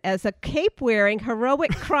Calrissian as a cape-wearing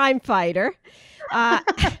heroic crime fighter.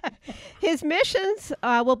 His missions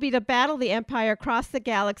will be to battle the Empire across the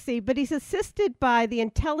galaxy, but he's assisted by the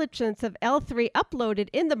intelligence of L3 uploaded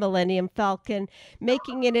in the Millennium Falcon,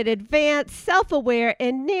 making it an advanced, self-aware,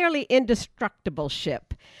 and nearly indestructible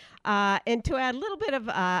ship. And to add a little bit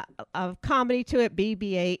of comedy to it,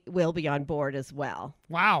 BB-8 will be on board as well.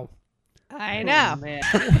 Wow. I know. Man.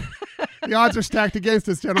 The odds are stacked against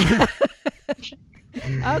us, gentlemen.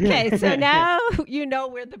 Okay, so now you know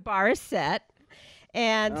where the bar is set.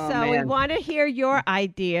 And we want to hear your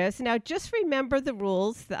ideas. Now, just remember the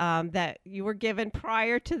rules that you were given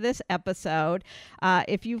prior to this episode.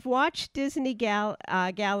 If you've watched Disney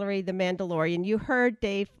Gallery, The Mandalorian, you heard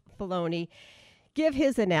Dave Filoni give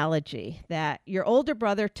his analogy that your older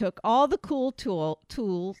brother took all the cool toys,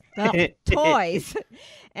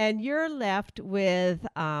 and you're left with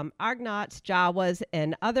Argonauts, Jawas,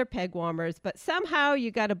 and other peg warmers, but somehow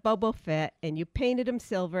you got a Boba Fett and you painted him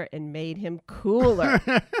silver and made him cooler.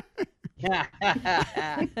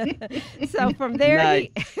 So from there,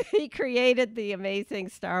 nice. he created the amazing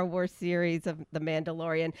Star Wars series of The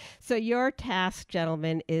Mandalorian. So your task,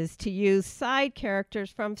 gentlemen, is to use side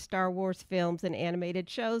characters from Star Wars films and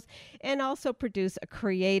animated shows, and also produce a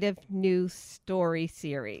creative new story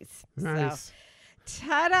series. Nice. So,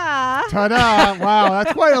 ta-da! Ta-da! Wow,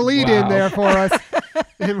 that's quite a lead in there for us.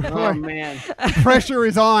 Oh, man. Pressure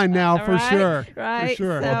is on now, for sure. Right. For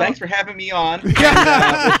sure. Well, thanks for having me on. And,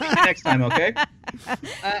 we'll see you next time, okay?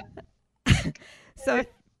 So,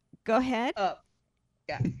 go ahead.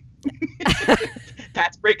 Yeah.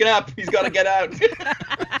 Pat's breaking up. He's got to get out.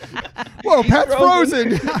 Whoa, Pat's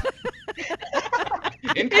frozen.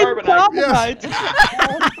 In carbonite.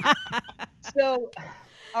 Yes. So,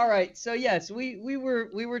 all right. So yes, we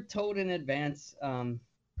were told in advance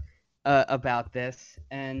about this,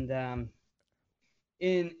 and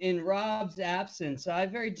in Rob's absence, I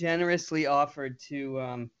very generously offered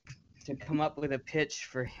to come up with a pitch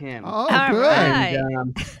for him. Oh, good.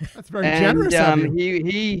 And, that's very generous of you.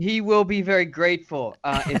 He will be very grateful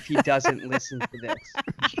if he doesn't listen to this.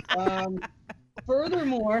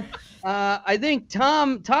 Furthermore, I think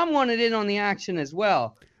Tom wanted in on the action as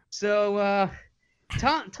well. So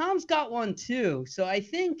Tom's got one too. So I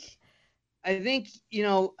think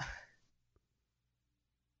I'll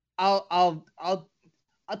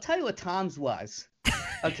tell you what Tom's was.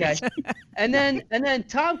 Okay. and then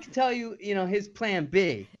Tom can tell you, his plan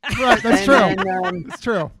B. Right, that's true. That's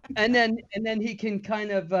true. And then he can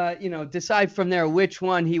kind of decide from there which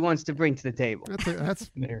one he wants to bring to the table. That's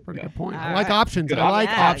a pretty good point. All I like right. options. Good I like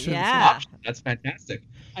options. Yeah. That's fantastic.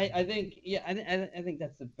 I think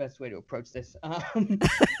that's the best way to approach this.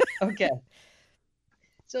 Okay.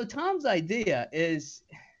 So Tom's idea is,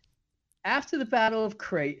 after the Battle of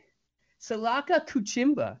Crate, Salaka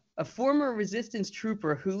Kuchimba, a former resistance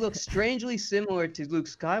trooper who looks strangely similar to Luke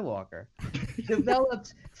Skywalker,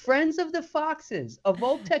 developed Friends of the Foxes, a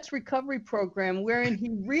Voltex recovery program wherein he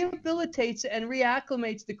rehabilitates and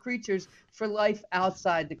reacclimates the creatures for life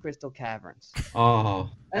outside the Crystal Caverns.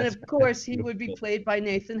 Oh. And of course, he would be played by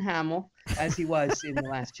Nathan Hamill, as he was in The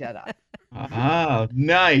Last Jedi. Oh,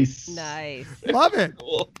 nice. Nice. Love it.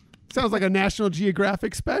 Cool. Sounds like a National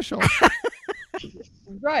Geographic special.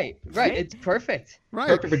 Right. It's perfect. Right.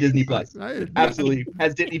 Perfect for Disney Plus. Absolutely.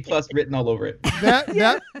 Has Disney Plus written all over it.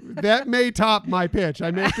 That may top my pitch.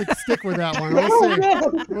 I may have to stick with that one. We'll see.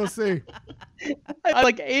 No. We'll see. I'm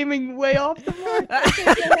like aiming way off the mark.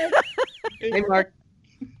 Hey, Mark.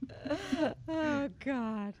 Oh,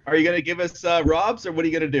 God. Are you going to give us Rob's, or what are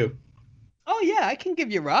you going to do? Oh, yeah, I can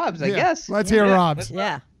give you Rob's, I guess. Let's hear Rob's.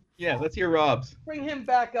 Yeah. Yeah, let's hear Rob's. Bring him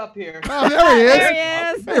back up here. Oh, there he is. There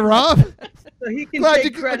he is. Hey, Rob. So he can Glad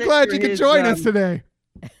take credit you for could his, join us today.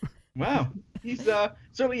 Wow. He's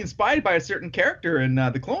certainly inspired by a certain character in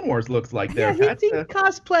the Clone Wars, looks like there. Yeah, he's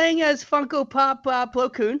cosplaying as Funko Pop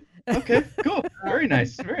Plo Koon. Okay, cool. Very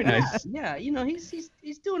nice. Very nice. Yeah,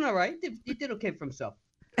 he's doing all right. He did okay for himself.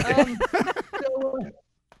 And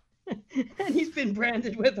he's been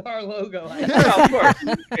branded with our logo. Yeah, of course.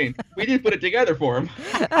 I mean, we didn't put it together for him.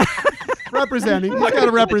 Representing. He's got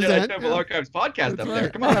to represent. Temple Archives podcast That's up right. there.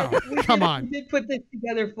 Come on. Come on. We did put this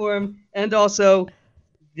together for him, and also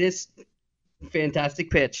this fantastic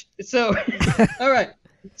pitch. So, all right.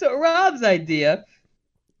 So Rob's idea,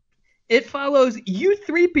 it follows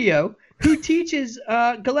U-3PO, who teaches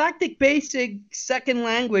Galactic Basic second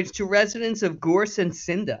language to residents of Gorse and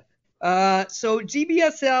Cinda. So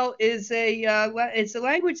GBSL is it's a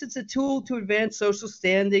language that's a tool to advance social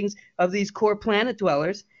standings of these core planet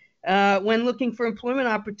dwellers when looking for employment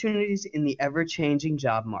opportunities in the ever-changing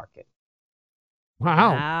job market.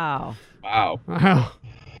 Wow.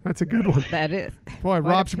 That's a good one. That is. Boy,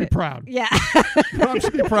 Rob should be proud. Yeah. Rob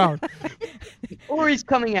should be proud. Or he's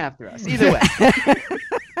coming after us. Either way.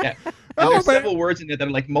 Yeah. And there's several words in there that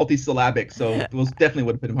are like multisyllabic, so those definitely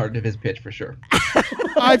would have been part of his pitch for sure.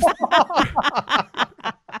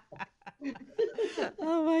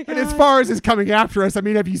 Oh my my God. And as far as his coming after us, I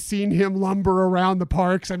mean, have you seen him lumber around the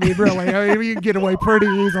parks? I mean, really, we can get away pretty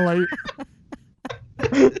easily.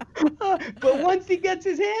 But once he gets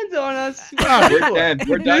his hands on us,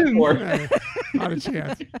 we're done for. Not a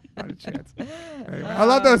chance. Not a chance. Anyway, I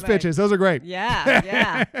love those pitches. Those are great.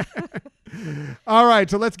 Yeah. All right,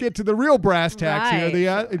 so let's get to the real brass tacks here.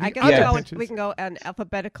 I guess we can go in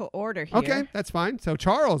alphabetical order here. Okay, that's fine. So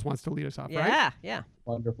Charles wants to lead us off, right? Yeah.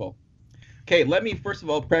 Wonderful. Okay, let me first of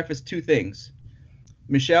all preface two things.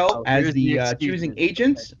 Michelle, as the choosing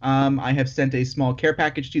agent, I have sent a small care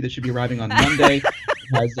package to you that should be arriving on Monday.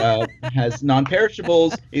 Has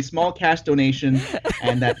non-perishables, a small cash donation,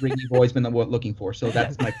 and that ring you've always been looking for. So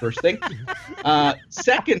that's my first thing.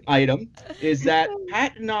 Second item is that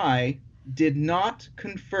Pat and I did not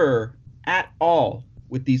confer at all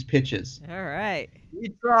with these pitches. All right. We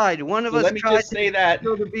tried. One of us let me tried just say that.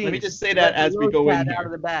 Let me just say that as we go in here. Out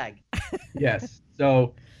of the bag. Yes.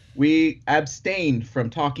 So we abstained from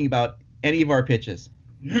talking about any of our pitches.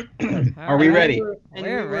 Are we ready?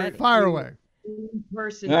 We're ready. Fire away. In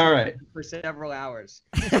person. All right. For several hours.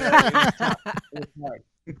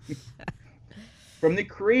 From the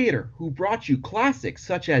creator who brought you classics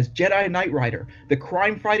such as Jedi Knight Rider, the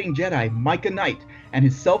crime-fighting Jedi Micah Knight, and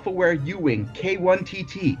his self-aware U-Wing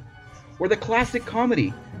K-1TT, or the classic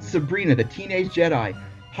comedy Sabrina the Teenage Jedi,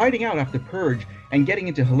 hiding out after Purge and getting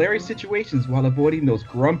into hilarious situations while avoiding those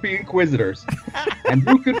grumpy Inquisitors. And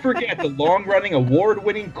who could forget the long-running,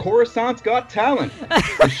 award-winning Coruscant's Got Talent,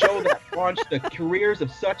 the show that launched the careers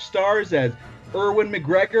of such stars as Erwin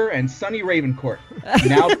McGregor and Sonny Ravencourt.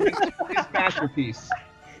 Now brings his masterpiece,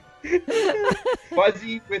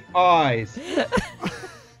 Fuzzy with Eyes.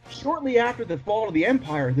 Shortly after the fall of the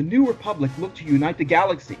Empire, the New Republic looked to unite the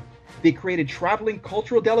galaxy. They created traveling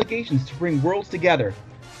cultural delegations to bring worlds together.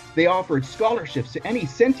 They offered scholarships to any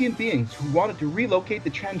sentient beings who wanted to relocate to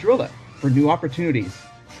Chandrila for new opportunities.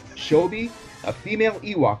 Shobi, a female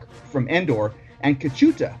Ewok from Endor, and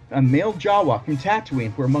Kachuta, a male Jawa from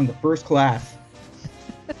Tatooine, were among the first class.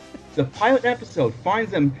 The pilot episode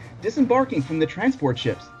finds them disembarking from the transport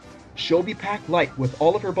ships. Shobi packed light with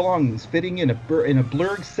all of her belongings fitting in a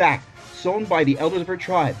blurg sack sewn by the elders of her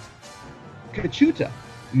tribe. Kachuta,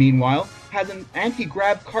 meanwhile, has an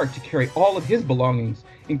anti-grav cart to carry all of his belongings,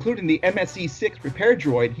 including the MSC-6 repair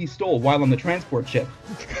droid he stole while on the transport ship.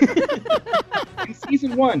 In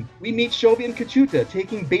Season 1, we meet Shobi and Kachuta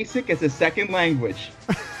taking Basic as a second language.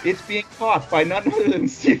 It's being taught by none other than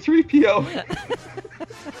C-3PO.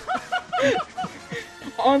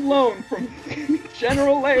 On loan from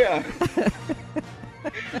General Leia.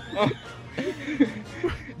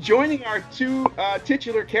 Joining our two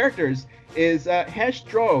titular characters is Hesh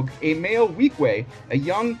Drogue, a male Weequay, a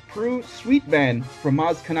young Prue Sweetman from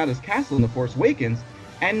Maz Kanata's castle in The Force Awakens,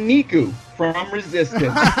 and Niku from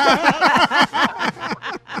Resistance.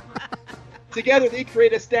 Together, they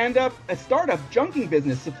create a startup junking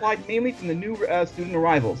business supplied mainly from the new student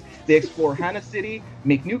arrivals. They explore Hana City,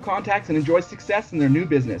 make new contacts, and enjoy success in their new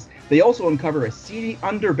business. They also uncover a seedy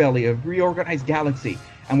underbelly of reorganized galaxy,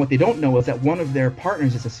 and what they don't know is that one of their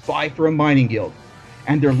partners is a spy for a mining guild.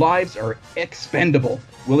 And their lives are expendable.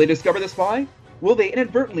 Will they discover the spy? Will they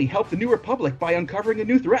inadvertently help the New Republic by uncovering a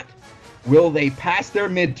new threat? Will they pass their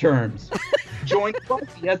midterms? Join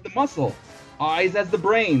Fuzzy as the muscle, Eyes as the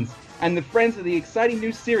brains, and the friends of the exciting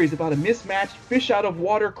new series about a mismatched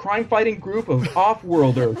fish-out-of-water crime-fighting group of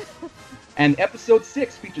off-worlders. And Episode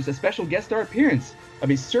 6 features a special guest star appearance of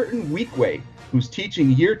a certain Weequay who's teaching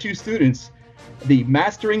Year 2 students the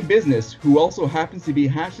mastering business, who also happens to be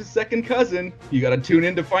Hash's second cousin. You gotta tune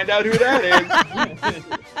in to find out who that is.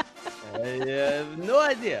 I have no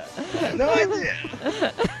idea.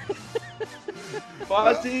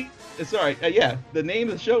 Fuzzy, the name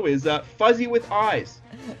of the show is Fuzzy with Eyes.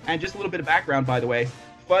 And just a little bit of background, by the way.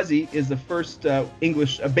 Fuzzy is the first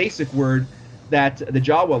English basic word that the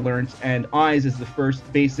Jawa learned, and eyes is the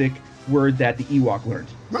first basic word that the Ewok learned.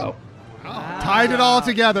 So. Tied it all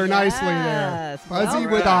together nicely there. Fuzzy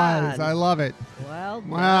with eyes. I love it. Well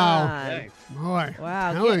done. Wow. Boy.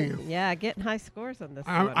 Wow. Telling you. Yeah, getting high scores on this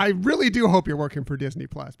one. I really do hope you're working for Disney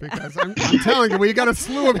Plus, because I'm telling you, we got a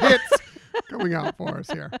slew of hits coming out for us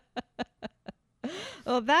here.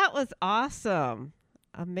 Well, that was awesome.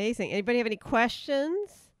 Amazing. Anybody have any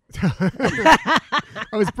questions? I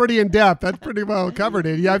was pretty in depth. That's pretty well covered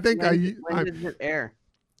it. Yeah, I think when does it air?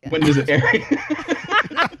 When does it air?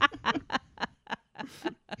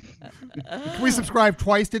 Can we subscribe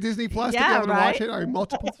twice to Disney Plus to be able to watch it? Or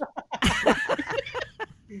multiples?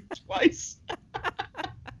 Twice.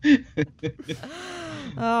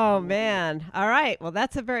 Oh man! All right. Well,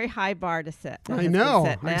 that's a very high bar to set. I know.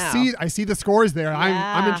 I see the scores there.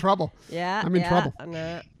 Yeah. I'm in trouble. Yeah. I'm in trouble.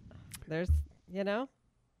 There's,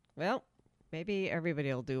 well, maybe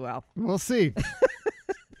everybody will do well. We'll see.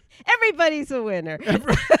 Everybody's a winner.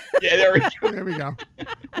 Yeah, there we go. There we go.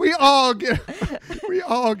 We all get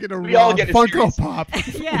a Funko Pop.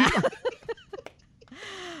 Yeah.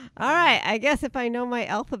 All right. I guess if I know my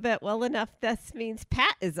alphabet well enough, this means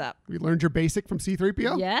Pat is up. We learned your basic from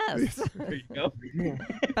C-3PO? Yes. There you go.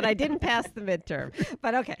 But I didn't pass the midterm.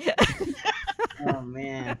 But okay. Oh,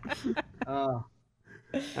 man. Oh.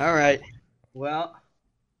 All right. Well,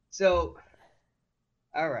 so,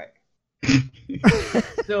 all right.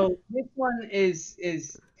 So this one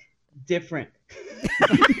is different.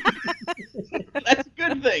 That's a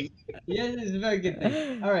good thing. Yeah, it is a very good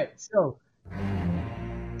thing. All right, so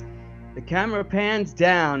the camera pans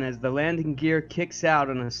down as the landing gear kicks out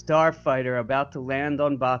on a starfighter about to land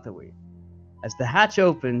on Bothawi. As the hatch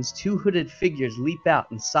opens, two hooded figures leap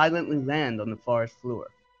out and silently land on the forest floor,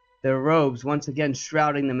 their robes once again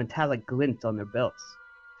shrouding the metallic glint on their belts.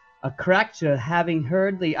 A Krakcha, having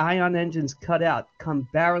heard the ion engines cut out, come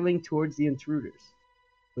barreling towards the intruders.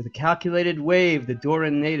 With a calculated wave, the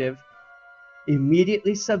Doran native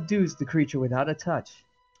immediately subdues the creature without a touch.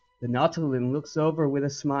 The Nautolan looks over with a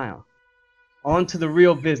smile. On to the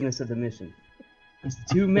real business of the mission. As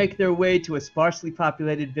the two make their way to a sparsely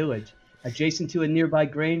populated village, adjacent to a nearby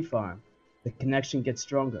grain farm, the connection gets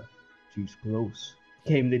stronger. "She's close,"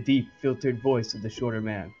 came the deep, filtered voice of the shorter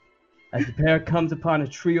man. As the pair comes upon a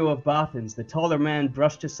trio of Bothans, the taller man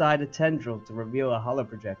brushed aside a tendril to reveal a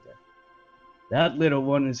holoprojector. "That little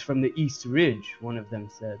one is from the East Ridge," one of them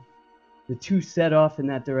said. The two set off in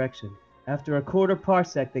that direction. After a quarter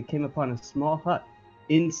parsec, they came upon a small hut.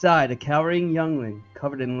 Inside, a cowering youngling,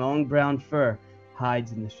 covered in long brown fur,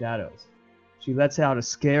 hides in the shadows. She lets out a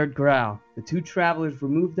scared growl. The two travelers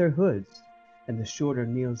remove their hoods, and the shorter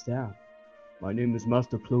kneels down. "My name is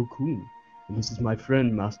Master Plo Koon, and this is my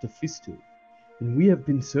friend Master Fisto, and we have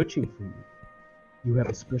been searching for you. You have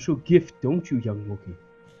a special gift, don't you, young Wookiee?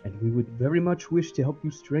 And we would very much wish to help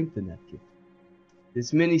you strengthen that gift."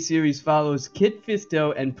 This miniseries follows Kit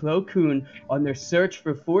Fisto and Plo Koon on their search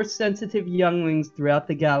for Force-sensitive younglings throughout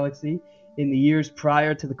the galaxy in the years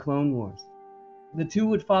prior to the Clone Wars. The two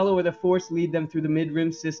would follow where the Force lead them through the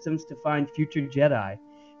mid-rim systems to find future Jedi.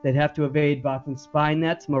 They'd have to evade Bothan spy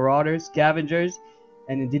nets, marauders, scavengers,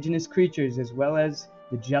 and indigenous creatures, as well as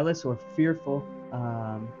the jealous or fearful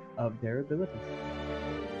of their abilities.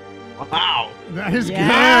 Wow, that is good.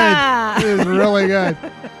 That is really good.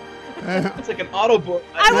 It's like an autobook.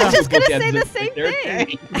 I was just gonna say the same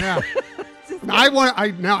thing. Yeah.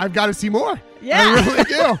 I've got to see more. Yeah. I really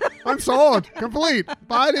do. I'm sold. Complete.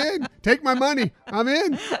 Buy it in. Take my money. I'm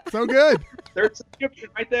in. So good. Third subscription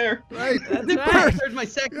right there. Right. That's right. My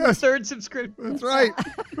second, third subscription. That's right.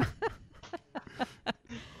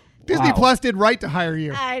 Disney Plus did right to hire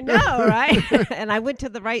you. I know, right? And I went to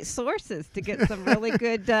the right sources to get some really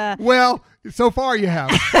good... Well, so far you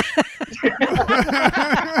have.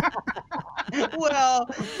 Well...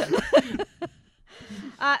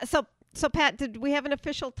 So Pat, did we have an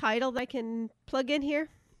official title that I can plug in here?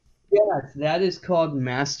 Yes, that is called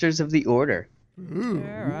Masters of the Order. Ooh,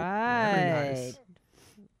 all right. Very nice.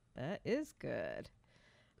 That is good.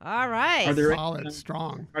 All right. Are there solid,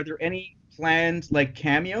 strong. Are there any planned like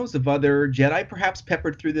cameos of other Jedi, perhaps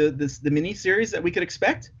peppered through the mini series that we could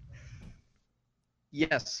expect?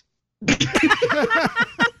 Yes.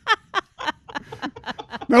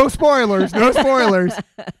 No spoilers. No spoilers.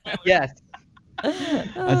 Yes.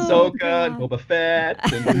 Ahsoka and Boba Fett.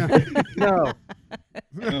 And... No.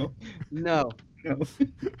 No. No. No.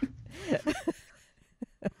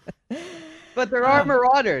 But there are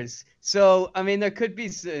marauders, so I mean there could be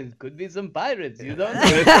some pirates, you know.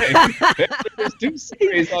 There's two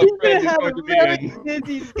series He's gonna have a very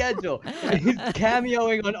busy schedule. He's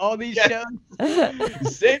cameoing on all these shows.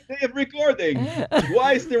 Same day of recording,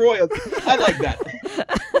 twice the royalty. I like that.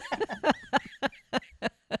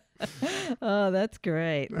 Oh, that's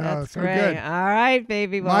great. Oh, That's so great. good. All right,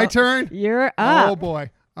 baby. Well, My turn? You're up. Oh, boy.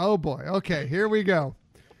 Oh, boy. Okay, here we go.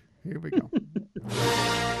 Here we go.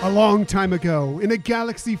 A long time ago, in a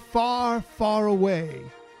galaxy far, far away,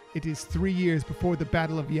 it is 3 years before the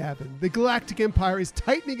Battle of Yavin. The Galactic Empire is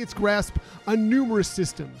tightening its grasp on numerous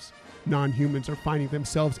systems. Non-humans are finding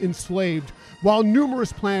themselves enslaved, while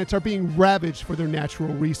numerous planets are being ravaged for their natural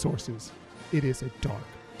resources. It is a dark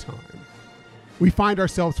time. We find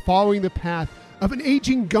ourselves following the path of an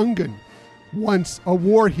aging Gungan, once a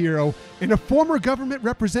war hero and a former government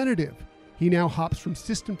representative. he now hops from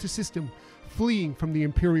system to system, fleeing from the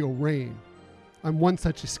Imperial reign. On one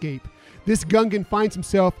such escape, this Gungan finds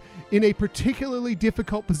himself in a particularly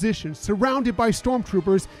difficult position, surrounded by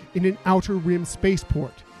stormtroopers in an outer rim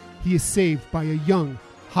spaceport. He is saved by a young,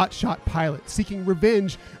 hotshot pilot seeking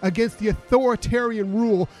revenge against the authoritarian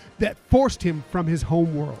rule that forced him from his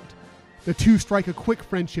homeworld. The two strike a quick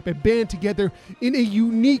friendship and band together in a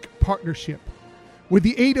unique partnership. With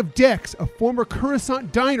the aid of Dex, a former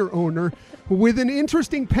Coruscant diner owner with an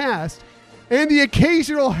interesting past, and the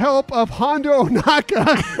occasional help of Hondo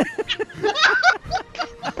Ohnaka,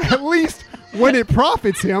 at least when it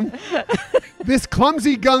profits him, this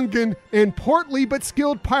clumsy Gungan and portly but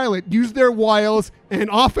skilled pilot use their wiles and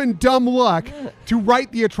often dumb luck to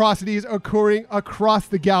right the atrocities occurring across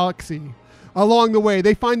the galaxy. Along the way,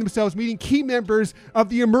 they find themselves meeting key members of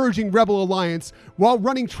the emerging Rebel Alliance while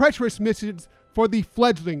running treacherous missions for the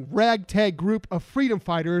fledgling ragtag group of freedom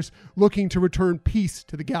fighters looking to return peace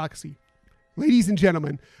to the galaxy. Ladies and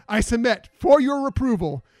gentlemen, I submit for your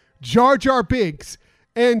approval Jar Jar Binks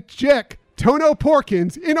and Jack Tono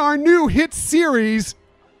Porkins in our new hit series,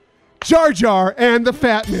 Jar Jar and the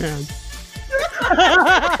Fat Man.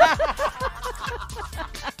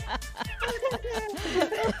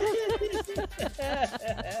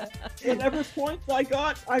 Whatever points I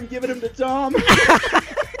got, I'm giving them to Tom.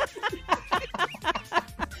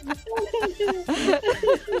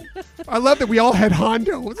 I love that we all had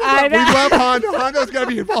Hondo. We love Hondo. Hondo's got to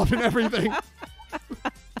be involved in everything.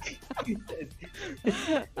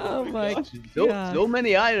 Oh my God. So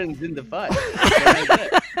many irons in the fire.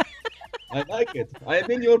 I like it. I am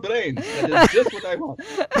in your brain. That is just what I want.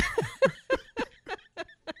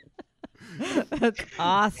 That's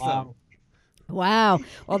awesome. Wow.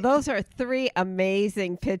 Well, those are 3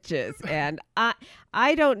 amazing pitches, and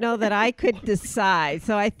I don't know that I could decide.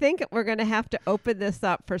 So I think we're going to have to open this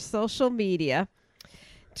up for social media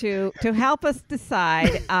to help us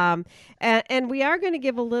decide. And we are going to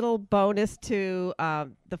give a little bonus to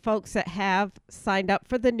the folks that have signed up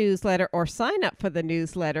for the newsletter or sign up for the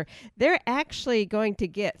newsletter. They're actually going to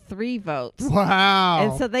get 3 votes. Wow.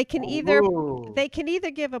 And so they can either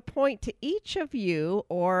give a point to each of you,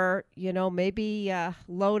 or maybe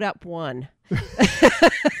load up one.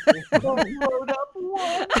 Load up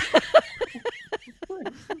one.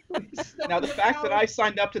 Now, the fact that I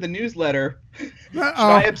signed up to the newsletter, should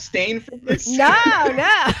I abstain from this? No.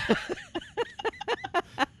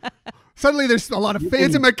 Suddenly there's a lot of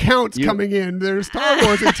phantom accounts coming in. There's Star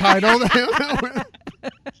Wars entitled.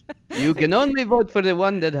 You can only vote for the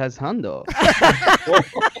one that has Hondo.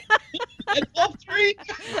 All 3.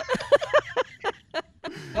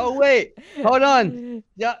 Oh, wait. Hold on.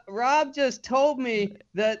 Yeah, Rob just told me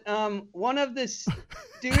that one of the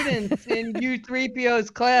students in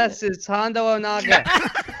U-3PO's class is Hondo Ohnaka.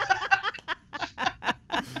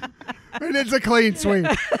 And it's a clean sweep.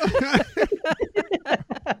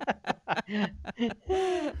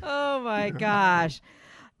 Oh, my gosh.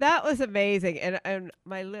 That was amazing. And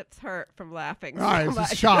my lips hurt from laughing so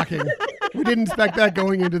much. It's shocking. We didn't expect that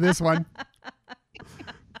going into this one.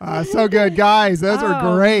 So good, guys. Those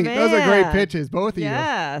are great. Man. Those are great pitches, both of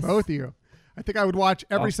yes. you. Both of you. I think I would watch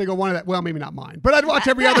every single one of that. Well, maybe not mine, but I'd watch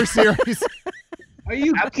every other series. Are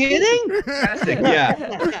you kidding? Fantastic,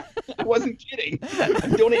 yeah. I wasn't kidding.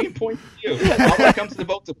 I'm donating points to you. All that comes to the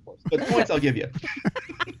votes, of course. But points I'll give you.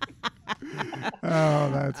 Oh,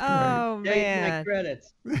 that's great. Oh, man. My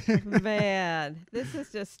credits. Man, this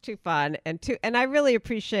is just too fun. And I really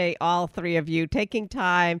appreciate all 3 of you taking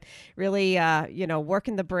time, really,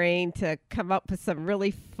 working the brain to come up with some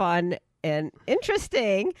really fun and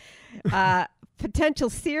interesting potential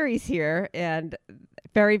series here. And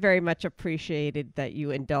very, very much appreciated that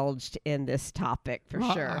you indulged in this topic for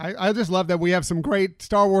sure. I just love that we have some great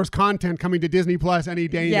Star Wars content coming to Disney Plus any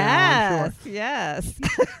day now. I'm sure. Yes.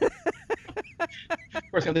 Of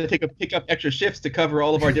course, I'm going to pick up extra shifts to cover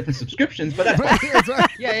all of our different subscriptions, but that's right.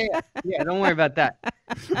 Yeah, don't worry about that.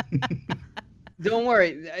 Don't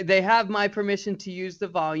worry. They have my permission to use the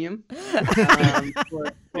volume.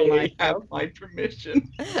 They have my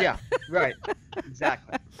permission. Yeah, right.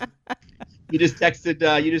 Exactly. You just texted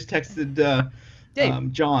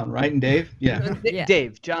Dave. John, right? And Dave? Yeah.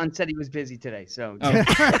 Dave. John said he was busy today, so.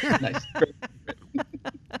 Nice.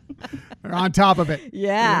 They're on top of it.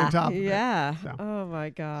 Yeah. On top of yeah. It, so. Oh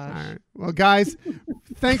my gosh. All right. Well, guys,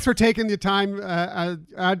 thanks for taking the time,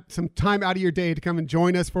 some time out of your day to come and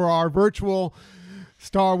join us for our virtual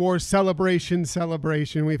Star Wars celebration.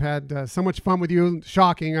 We've had so much fun with you.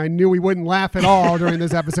 Shocking. I knew we wouldn't laugh at all during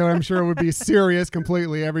this episode. I'm sure it would be serious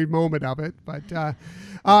completely every moment of it. But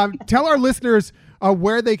tell our listeners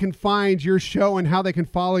where they can find your show and how they can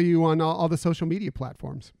follow you on all the social media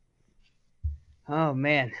platforms. Oh,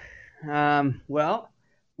 man. Well,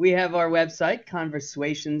 we have our website,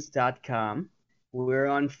 conversations.com. We're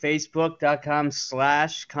on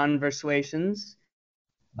facebook.com/conversations.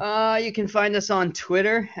 You can find us on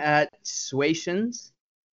Twitter at Swations.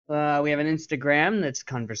 We have an Instagram that's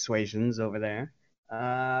Conversations over there.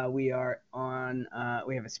 We are on.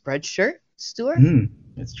 We have a Spreadshirt store.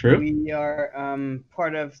 That's true. We are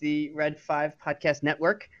part of the Red 5 Podcast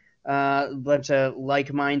Network. A bunch of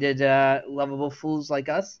like-minded, lovable fools like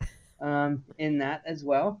us in that as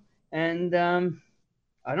well. And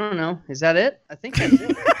I don't know. Is that it? I think that's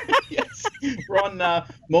it. Yes. We're on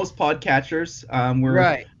most podcatchers.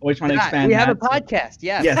 We're always trying to expand. We have a podcast,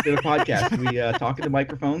 yes. Yes, we have a podcast. We talk into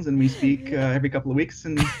microphones and we speak every couple of weeks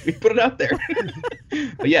and we put it out there.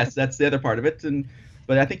 But yes, that's the other part of it.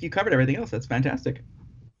 But I think you covered everything else. That's fantastic.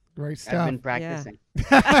 Great stuff. I've been practicing.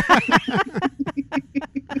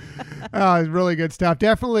 It's really good stuff.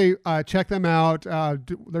 Definitely check them out.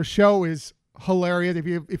 Their show is hilarious.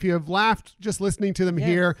 If you have laughed just listening to them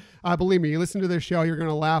here, believe me, you listen to their show, you're going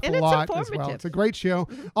to laugh a lot as well. It's a great show.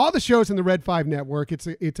 All the shows in the Red 5 Network.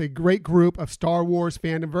 It's a great group of Star Wars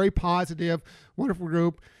fandom, very positive, wonderful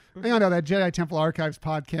group. I know that Jedi Temple Archives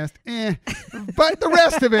podcast, but the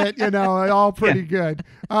rest of it, all pretty good.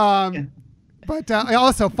 But I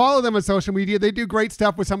also follow them on social media. They do great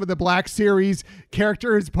stuff with some of the Black Series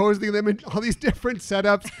characters, posing them in all these different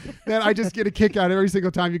setups that I just get a kick out every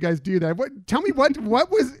single time you guys do that. Tell me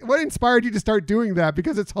what inspired you to start doing that,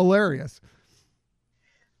 because it's hilarious.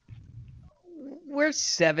 We're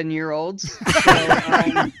 7-year-olds,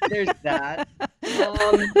 so there's that.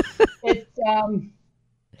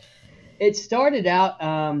 It started out.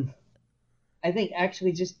 I think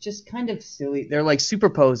actually just kind of silly. They're like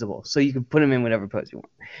superposable, so you can put them in whatever pose you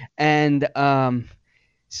want. And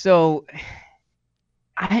so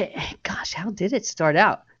how did it start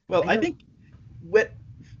out? Well, I think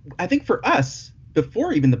for us,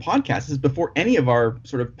 before even the podcast, is before any of our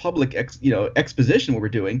sort of public exposition what we're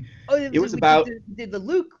doing. It was about did the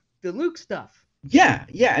Luke stuff. Yeah,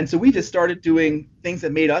 and so we just started doing things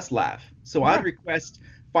that made us laugh. So I'd request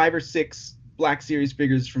 5 or 6 Black Series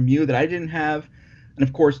figures from you that I didn't have, and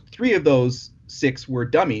of course 3 of those 6 were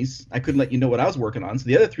dummies. I couldn't let you know what I was working on, so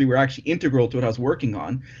the other 3 were actually integral to what I was working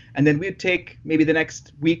on. And then we'd take maybe the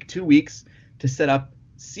next week, 2 weeks to set up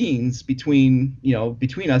scenes between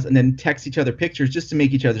us, and then text each other pictures just to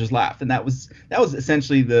make each other's laugh. And that was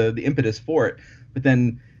essentially the impetus for it. But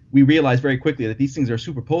then we realized very quickly that these things are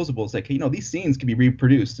superposable. It's like, these scenes can be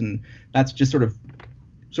reproduced, and that's just sort of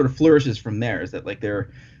flourishes from there. Is that like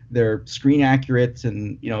they're screen accurate,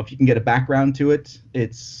 and if you can get a background to it,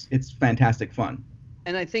 it's fantastic fun.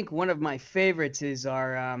 And I think one of my favorites is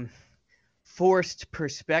our forced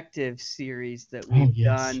perspective series that we've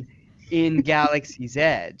done in Galaxy's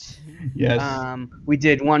Edge. Yes. We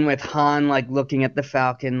did one with Han like looking at the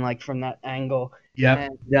Falcon like from that angle. Yeah.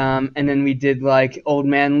 And then we did like Old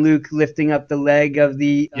Man Luke lifting up the leg of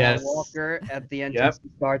the Walker at the entrance to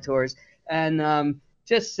Star Tours, and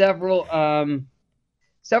just several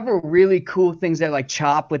really cool things that like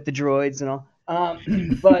Chop with the droids and all.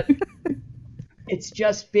 But it's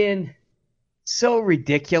just been so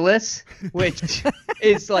ridiculous, which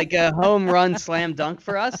is like a home run slam dunk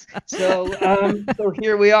for us. So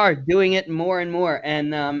here we are doing it more and more,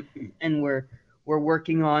 and we're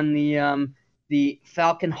working on the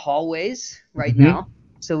Falcon hallways right now,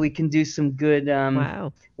 so we can do some good.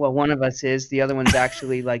 Wow. Well, one of us is. The other one's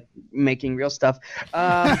actually like making real stuff.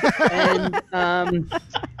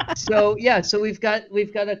 So we've got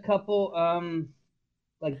a couple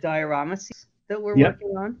like dioramas that we're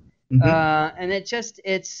working on. And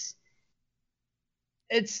it's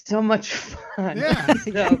so much fun. Yeah.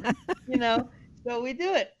 So we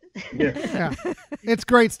do it. Yeah. It's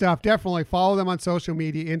great stuff. Definitely follow them on social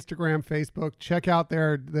media, Instagram, Facebook. Check out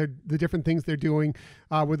the different things they're doing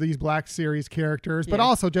with these Black Series characters, but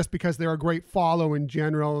also just because they're a great follow in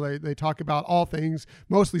general. They talk about all things,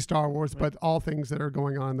 mostly Star Wars, but all things that are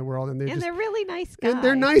going on in the world. And they're really nice guys. And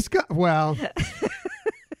they're nice guys. Well...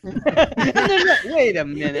 Wait a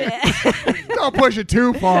minute. Don't push it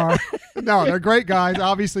too far. No, they're great guys.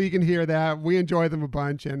 Obviously, you can hear that. We enjoy them a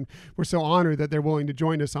bunch, and we're so honored that they're willing to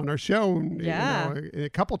join us on our show a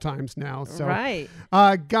couple times now. So,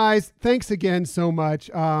 guys, thanks again so much.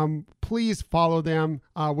 Please follow them.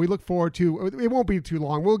 We look forward to it. Won't be too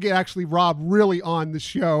long. We'll get actually Rob really on the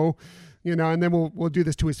show. And then we'll do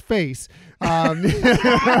this to his face. But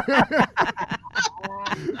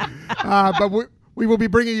we will be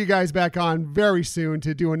bringing you guys back on very soon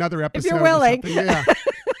to do another episode. If you're willing. We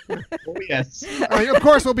yes. Of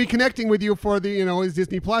course, we'll be connecting with you for the, as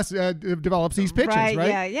Disney Plus develops these pitches,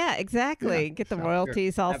 right? Yeah, exactly. Get the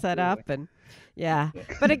royalties all set up and. Yeah.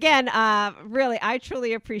 But again, really, I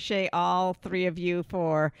truly appreciate all three of you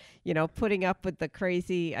for, putting up with the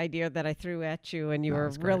crazy idea that I threw at you, and you were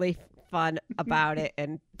really fun about it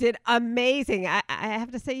and did amazing. I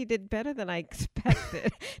have to say you did better than I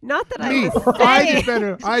expected. Not that I was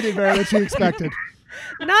saying. I did better than she expected.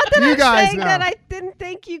 Not that I'm saying that I didn't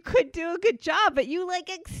think you could do a good job, but you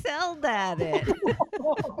excelled at it.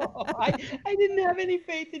 I didn't have any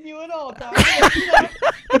faith in you at all, Tom.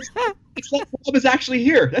 It's like Bob is actually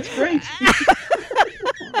here. That's great.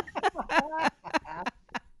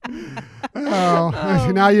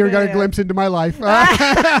 Now you've got a glimpse into my life.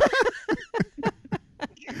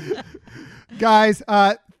 Guys,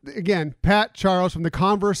 again, Pat Charles from the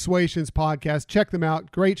Conversations podcast. Check them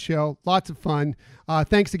out. Great show. Lots of fun.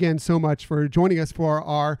 Thanks again so much for joining us for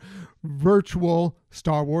our virtual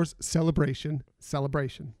Star Wars celebration.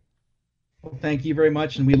 Well, thank you very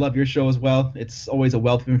much, and we love your show as well. It's always a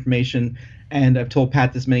wealth of information, and I've told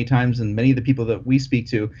Pat this many times, and many of the people that we speak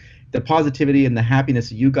to, the positivity and the happiness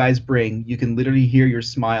that you guys bring, you can literally hear your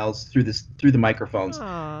smiles through the microphones.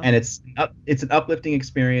 Aww. And it's an uplifting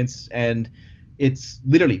experience, and it's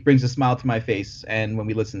literally brings a smile to my face and when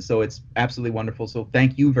we listen. So it's absolutely wonderful. So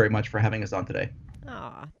thank you very much for having us on today.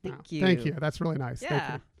 Oh, thank you. Thank you. That's really nice.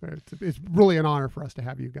 Yeah. Thank you. It's really an honor for us to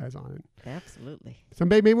have you guys on it. Absolutely.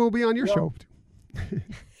 Someday maybe we'll be on your show.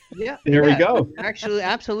 Yeah. There we go. Actually,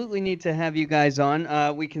 absolutely need to have you guys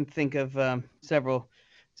on. We can think of several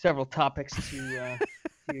topics to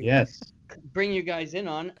yes, bring you guys in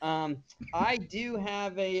on. I do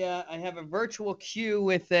have a virtual queue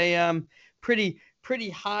with a pretty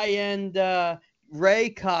high-end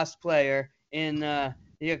Rey cosplayer in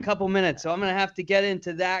a couple minutes, so I'm gonna have to get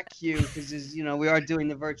into that queue because we are doing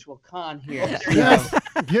the virtual con here. Yes.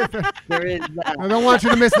 There is that. I don't want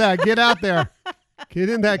you to miss that. Get out there. Get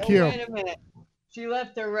in that queue. Wait a minute. She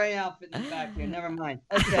left her Rey outfit in the back here. Never mind.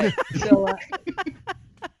 Okay, so.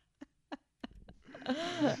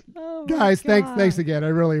 Guys, thanks again. I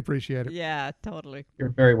really appreciate it. Yeah, totally. You're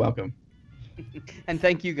very welcome. And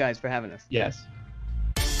thank you guys for having us. Yes.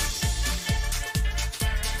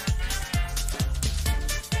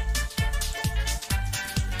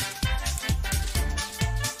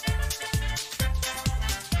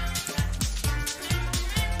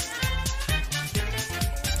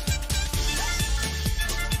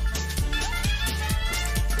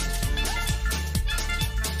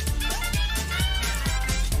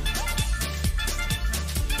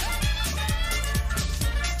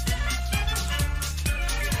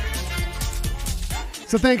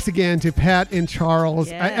 So thanks again to Pat and Charles.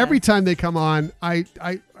 Yes. Every time they come on, I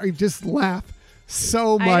just laugh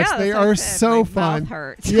so much. I know, they so are sad. so My fun. mouth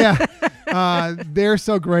hurts. Yeah. They're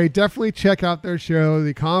so great. Definitely check out their show,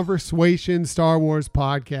 the Conversation Star Wars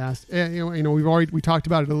podcast. We talked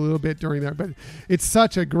about it a little bit during there, but it's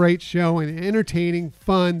such a great show and entertaining,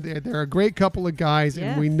 fun. They're a great couple of guys,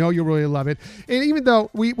 and we know you'll really love it. And even though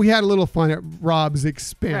we had a little fun at Rob's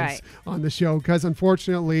expense on the show, because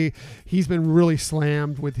unfortunately he's been really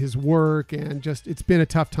slammed with his work, and just it's been a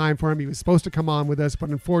tough time for him. He was supposed to come on with us, but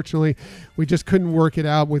unfortunately we just couldn't work it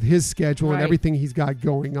out with his schedule and everything he's got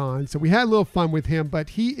going on. So we had a little fun with him, but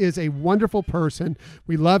he is a wonderful person.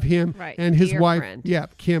 We love him and his wife,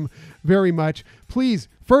 Kim, very much. Please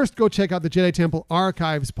first go check out the Jedi Temple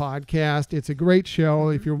Archives podcast. It's a great show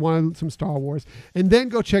if you want some Star Wars. And then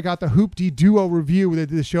go check out the Hoopty Duo review,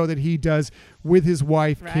 the show that he does with his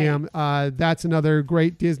wife, Kim. That's another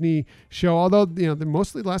great Disney show. Although,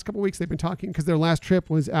 mostly the last couple of weeks they've been talking because their last trip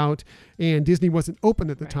was out and Disney wasn't open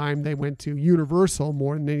at the time. They went to Universal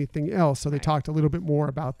more than anything else. So they talked a little bit more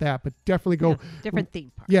about that. But definitely go. Different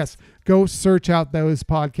theme parks. Yes. Go search out those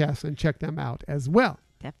podcasts and check them out as well.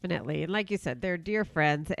 Definitely. And like you said, they're dear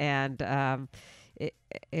friends, and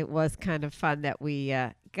it was kind of fun that we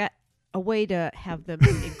got a way to have them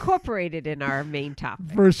incorporated in our main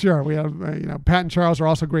topic. For sure. We have, Pat and Charles are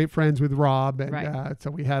also great friends with Rob, and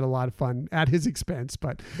so we had a lot of fun at his expense,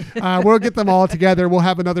 but we'll get them all together. We'll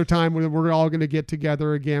have another time when we're all going to get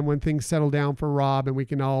together again when things settle down for Rob and we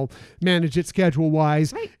can all manage it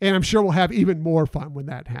schedule-wise, and I'm sure we'll have even more fun when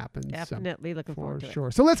that happens. Definitely looking forward to it. For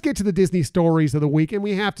sure. So let's get to the Disney stories of the week, and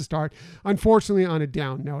we have to start, unfortunately, on a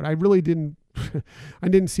down note. I really didn't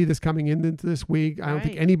see this coming into this week. I don't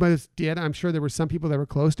think anybody did. I'm sure there were some people that were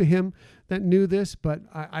close to him that knew this, but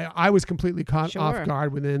I was completely caught off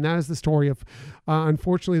guard with it. And that is the story of,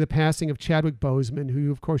 unfortunately, the passing of Chadwick Boseman,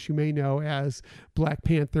 who, of course, you may know as Black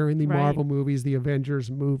Panther in the Marvel movies, the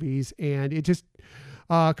Avengers movies. And it just,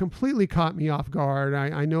 completely caught me off guard.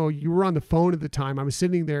 I know you were on the phone at the time. I was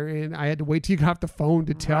sitting there and I had to wait till you got off the phone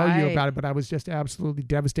to tell you about it, but I was just absolutely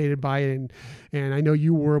devastated by it. And I know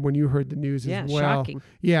you were when you heard the news as well. Shocking.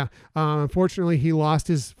 Yeah. Unfortunately, he lost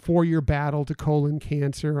his 4-year battle to colon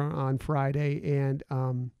cancer on Friday. And,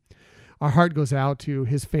 our heart goes out to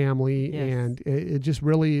his family, and it just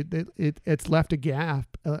really it's left a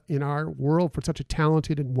gap in our world for such a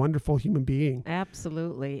talented and wonderful human being.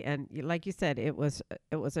 Absolutely, and like you said, it was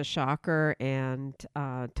a shocker and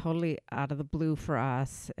totally out of the blue for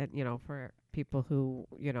us, and for people who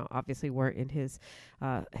obviously weren't in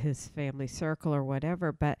his family circle or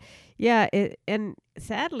whatever. But yeah, and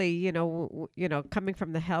sadly, coming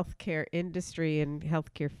from the healthcare industry and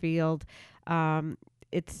healthcare field,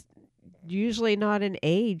 it's usually not an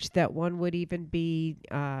age that one would even be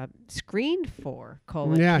screened for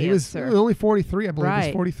colon cancer. Yeah, he was only 43, I believe. Right. He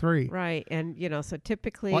was 43. Right, and so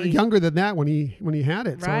typically younger than that when he had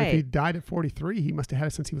it. So if he died at 43, he must have had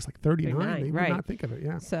it since he was like 39. They would not think of it.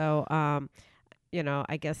 Yeah. So,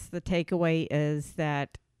 I guess the takeaway is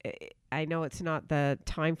that I know it's not the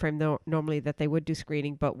time frame normally that they would do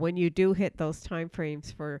screening, but when you do hit those time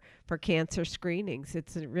frames for cancer screenings,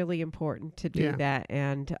 it's really important to do that.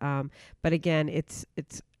 And but again, it's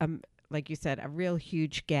like you said, a real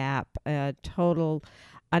huge gap, a total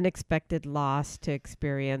unexpected loss to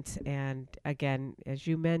experience. And again, as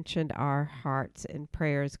you mentioned, our hearts and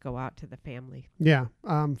prayers go out to the family. Yeah,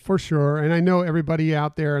 for sure. And I know everybody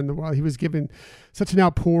out there in the world, he was given such an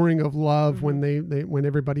outpouring of love when when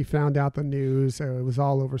everybody found out the news. It was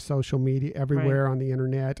all over social media, everywhere on the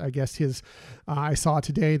internet. I guess I saw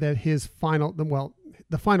today that his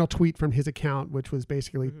the final tweet from his account, which was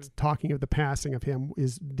basically talking of the passing of him,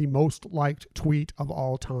 is the most liked tweet of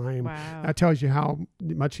all time. Wow. That tells you how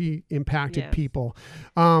much he impacted people.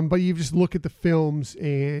 But you just look at the films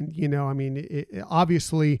and,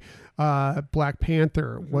 obviously Black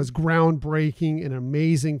Panther was groundbreaking, an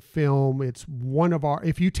amazing film. It's one of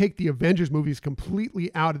if you take the Avengers movies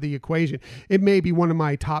completely out of the equation, it may be one of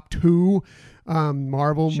my top 2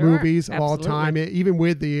 Marvel movies of all time. Even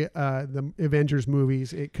with the Avengers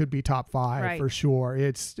movies, it could be top 5 for sure.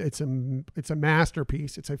 It's a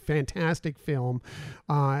masterpiece. It's a fantastic film,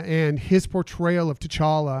 and his portrayal of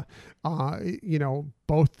T'Challa,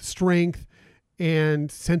 both strength and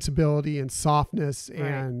sensibility and softness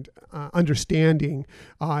and understanding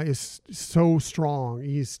is so strong.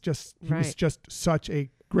 He was just such a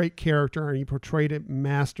great character, and he portrayed it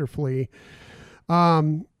masterfully.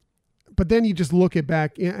 But then you just look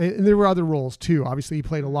back, and there were other roles too. Obviously, he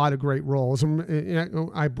played a lot of great roles.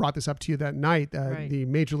 And I brought this up to you that night. The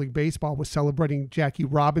Major League Baseball was celebrating Jackie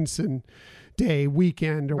Robinson Day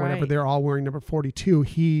weekend or whatever. They're all wearing number 42.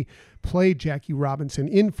 He played Jackie Robinson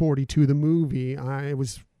in 42, the movie. I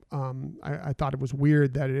thought it was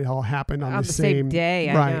weird that it all happened on the same day.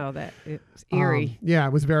 I know that it was eerie.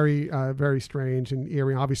 It was very, very strange and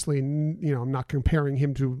eerie. Obviously, I'm not comparing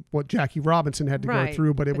him to what Jackie Robinson had to go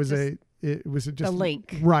through, but it was just a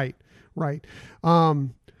link. Right.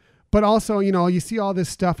 But also, you see all this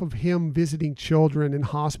stuff of him visiting children in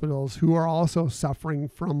hospitals who are also suffering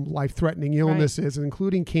from life-threatening illnesses,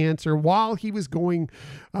 including cancer, while he was going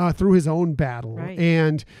through his own battle.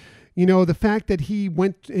 And the fact that he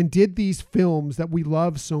went and did these films that we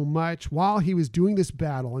love so much while he was doing this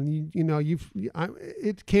battle, and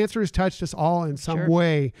cancer has touched us all in some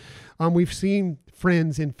way. We've seen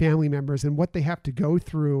friends and family members and what they have to go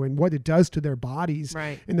through and what it does to their bodies,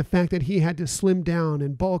 and the fact that he had to slim down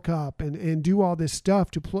and bulk up and do all this stuff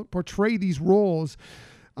to portray these roles.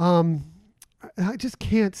 I just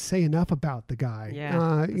can't say enough about the guy.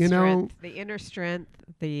 The inner strength,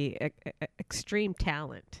 the extreme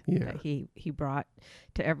talent that he brought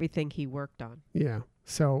to everything he worked on. Yeah.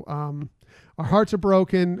 So our hearts are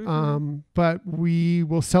broken, but we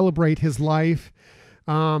will celebrate his life,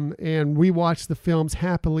 and we watch the films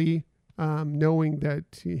happily, knowing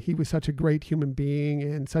that he was such a great human being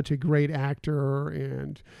and such a great actor,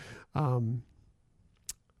 and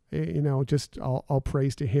just all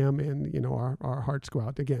praise to him, and our hearts go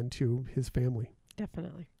out again to his family.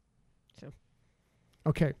 Definitely. So,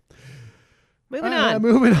 okay.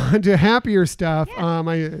 Moving on to happier stuff. I'm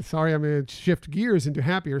going to shift gears into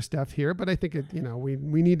happier stuff here, but I think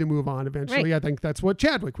we need to move on eventually. I think that's what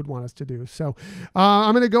Chadwick would want us to do. So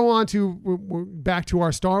I'm going to go on to back to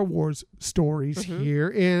our Star Wars stories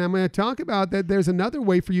here, and I'm going to talk about that. There's another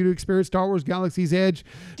way for you to experience Star Wars Galaxy's Edge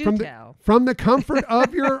from the comfort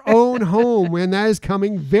of your own home, and that is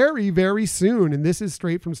coming very, very soon. And this is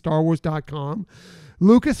straight from StarWars.com.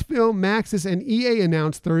 Lucasfilm, Maxis, and EA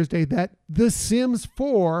announced Thursday that The Sims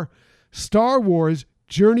 4 Star Wars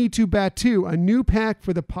Journey to Batuu, a new pack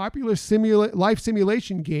for the popular life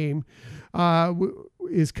simulation game,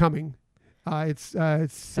 is coming. It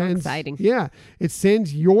sends, so exciting. Yeah, it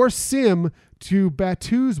sends your sim to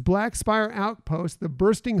Batuu's Black Spire Outpost, the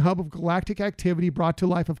bursting hub of galactic activity brought to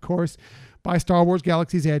life, of course, by Star Wars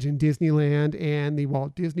Galaxy's Edge in Disneyland and the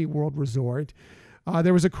Walt Disney World Resort.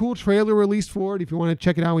 There was a cool trailer released for it. If you want to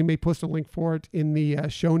check it out, we may post a link for it in the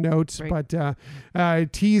show notes. Right. But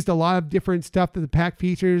it teased a lot of different stuff that the pack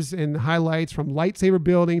features and highlights, from lightsaber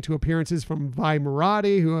building to appearances from Vi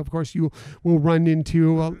Moradi, who, of course, you will run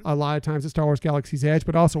into a lot of times at Star Wars Galaxy's Edge,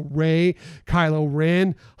 but also Rey, Kylo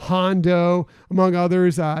Ren, Hondo, among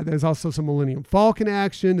others. There's also some Millennium Falcon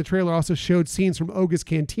action. The trailer also showed scenes from Oga's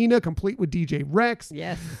Cantina, complete with DJ Rex.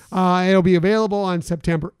 Yes. It'll be available on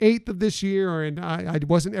September 8th of this year, and I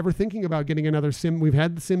wasn't ever thinking about getting another Sim. We've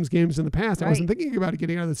had the Sims games in the past. Right. I wasn't thinking about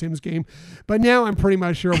getting another Sims game, but now I'm pretty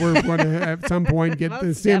much sure we're going to at some point get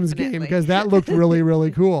the Sims game, because that looked really,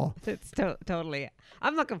 really cool. It's totally.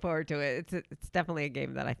 I'm looking forward to it. It's definitely a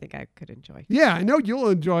game that I think I could enjoy. Yeah, I know you'll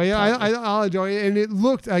enjoy it. Totally. I'll enjoy it. And it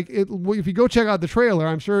looked like it. If you go check out the trailer,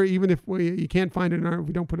 I'm sure even if you can't find it, or if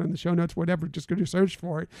we don't put it in the show notes, whatever, just go to search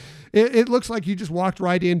for it. It looks like you just walked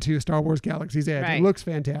right into Star Wars Galaxy's Edge. Right. It looks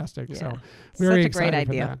fantastic. Yeah. So very excited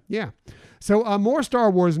for that. Yeah. So more Star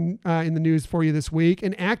Wars in the news for you this week.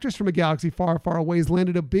 An actress from a galaxy far, far away has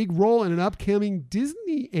landed a big role in an upcoming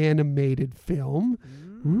Disney animated film.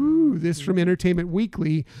 Ooh, this from Entertainment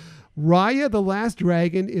Weekly. Raya the Last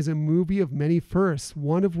Dragon is a movie of many firsts,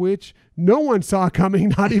 one of which no one saw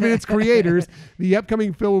coming, not even its creators. The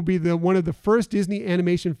upcoming film will be one of the first Disney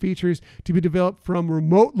animation features to be developed from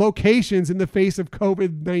remote locations in the face of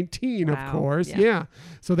COVID-19, wow. Of course. Yeah.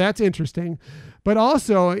 So that's interesting. But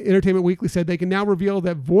also, Entertainment Weekly said they can now reveal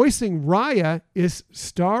that voicing Raya is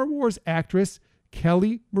Star Wars actress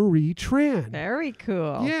Kelly Marie Tran. Very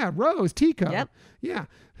cool. Yeah, Rose Tico. Yep. Yeah.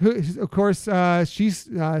 Of course, she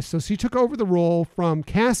took over the role from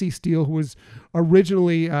Cassie Steele, who was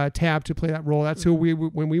originally tabbed to play that role. That's who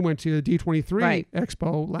when we went to the D23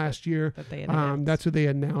 Expo last year. That's who they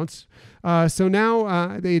announced. So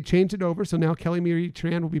now they had changed it over. So now Kelly Marie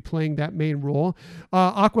Tran will be playing that main role.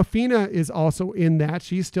 Awkwafina is also in that.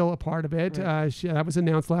 She's still a part of it. Right. That was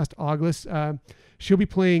announced last August. She'll be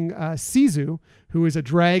playing Sizu, who is a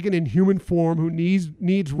dragon in human form who needs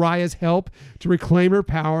Raya's help to reclaim her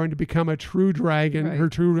power and to become a true dragon, her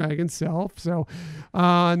true dragon self. So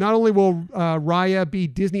not only will Raya be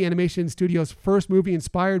Disney Animation Studios' first movie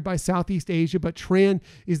inspired by Southeast Asia, but Tran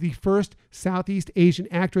is the first Southeast Asian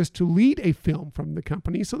actress to lead a film from the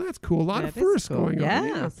company. So that's cool. A lot of firsts going on.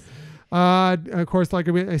 Yeah. Of course, like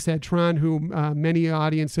I said, Tran, who many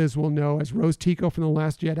audiences will know as Rose Tico from The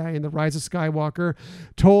Last Jedi and The Rise of Skywalker,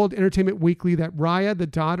 told Entertainment Weekly that Raya, the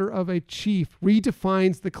daughter of a chief,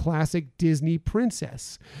 redefines the classic Disney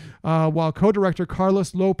princess. While co-director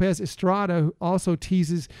Carlos Lopez Estrada also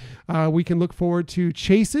teases we can look forward to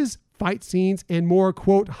chases, fight scenes, and more,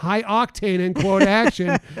 quote, high octane, end quote,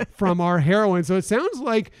 action from our heroine. So it sounds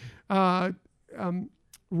like Raya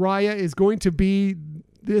is going to be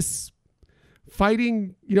this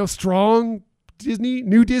fighting, strong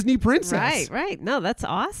new Disney princess. Right. No, that's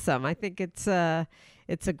awesome. I think it's a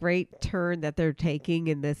great turn that they're taking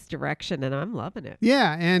in this direction, and I'm loving it.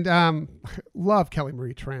 Yeah, and love Kelly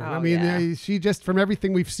Marie Tran. She just, from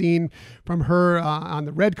everything we've seen from her on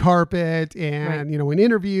the red carpet and, in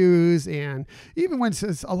interviews, and even when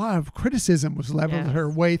a lot of criticism was leveled her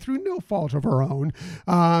way through no fault of her own,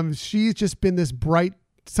 she's just been this bright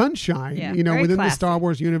sunshine, within the Star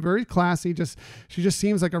Wars universe. Very classy. She just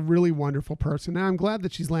seems like a really wonderful person. And I'm glad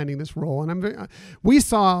that she's landing this role. And we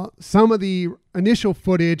saw some of the initial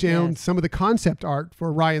footage and some of the concept art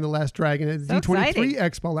for Raya and the Last Dragon at the D23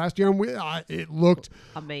 Expo last year, and it looked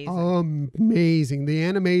amazing. The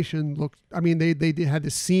animation looked. They had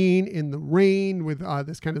this scene in the rain with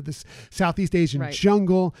this Southeast Asian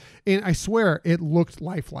jungle, and I swear it looked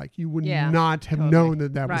lifelike. You would not have known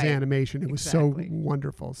that was animation. It was so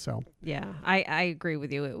wonderful. So I agree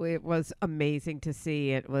with you. It was amazing to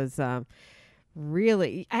see. It was.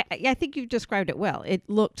 Really, I think you've described it well. It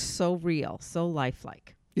looked so real, so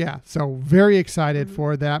lifelike. Yeah, so very excited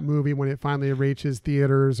for that movie when it finally reaches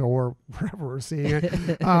theaters or wherever we're seeing it.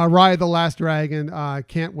 Raya the Last Dragon,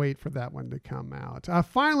 can't wait for that one to come out.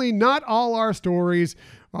 Finally, not all our stories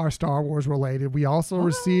are Star Wars related. We also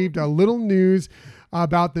received a little news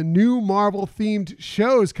about the new Marvel-themed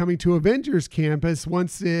shows coming to Avengers Campus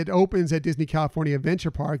once it opens at Disney California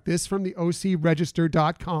Adventure Park. This from the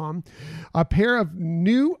OCRegister.com. A pair of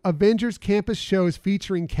new Avengers Campus shows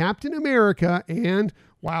featuring Captain America and,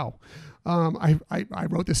 I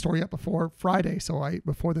wrote this story up before Friday,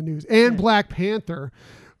 before the news. And Black Panther.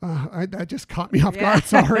 That just caught me off guard.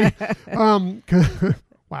 Sorry.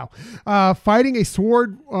 Wow. Fighting a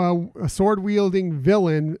sword-wielding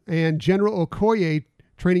villain and General Okoye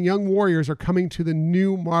training young warriors are coming to the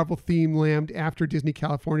new Marvel theme land after Disney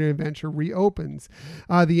California Adventure reopens.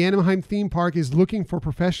 The Anaheim theme park is looking for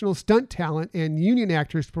professional stunt talent and union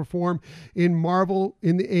actors to perform in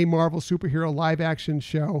a Marvel superhero live action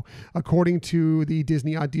show, according to the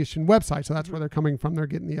Disney Audition website. So that's where they're coming from. They're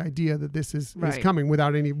getting the idea that this is coming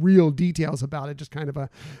without any real details about it, just kind of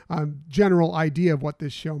a general idea of what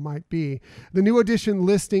this show might be. The new audition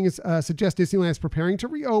listings suggest Disneyland is preparing to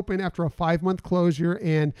reopen after a 5-month closure,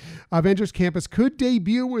 and Avengers Campus could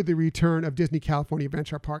debut with the return of Disney California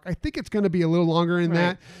Adventure Park. I think it's going to be a little longer than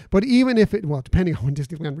that, but even if depending on when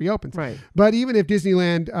Disneyland reopens, but even if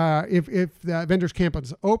Disneyland, if the Avengers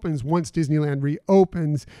Campus opens once Disneyland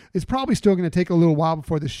reopens, it's probably still going to take a little while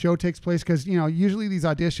before the show takes place, because usually these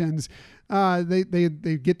auditions,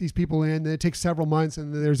 they get these people in, and it takes several months,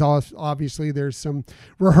 and there's obviously some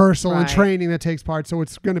rehearsal and training that takes part, so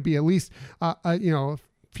it's going to be at least a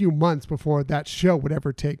few months before that show would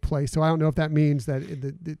ever take place. So I don't know if that means that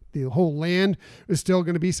the whole land is still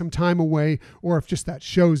going to be some time away, or if just that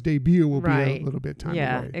show's debut will be a little bit time away.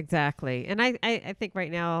 Yeah, exactly. And I think right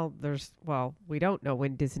now we don't know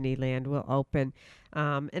when Disneyland will open.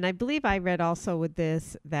 And I believe I read also with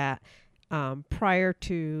this that prior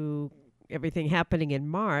to everything happening in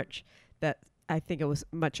March, that I think it was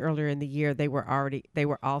much earlier in the year, they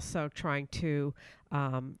were also trying to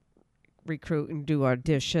recruit and do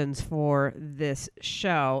auditions for this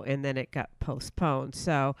show, and then it got postponed.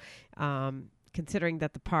 So considering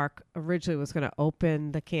that the park originally was going to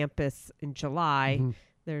open the campus in July,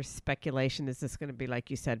 there's speculation, is this going to be,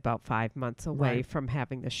 like you said, about 5 months away from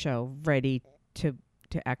having the show ready to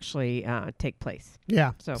actually take place.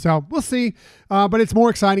 Yeah. So we'll see. But it's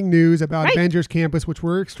more exciting news about Avengers Campus, which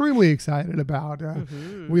we're extremely excited about.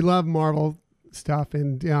 We love Marvel stuff,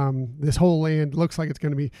 and this whole land looks like it's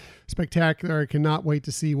going to be spectacular. I cannot wait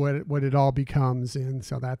to see what it all becomes, and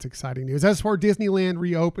so that's exciting news. As for Disneyland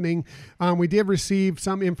reopening, we did receive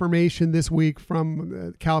some information this week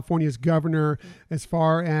from California's governor as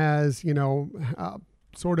far as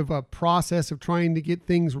sort of a process of trying to get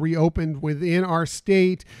things reopened within our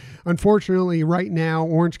state. Unfortunately, right now,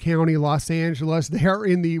 Orange County, Los Angeles, they're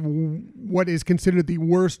in what is considered the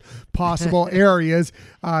worst possible areas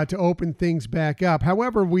to open things back up.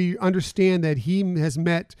 However, we understand that he has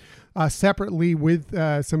met separately with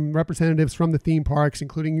some representatives from the theme parks,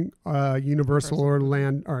 including Universal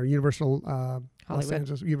Los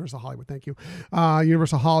Angeles, Universal Hollywood, thank you.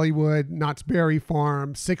 Universal Hollywood, Knott's Berry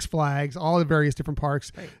Farm, Six Flags, all the various different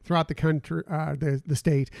parks throughout the country, the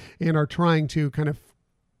state, and are trying to kind of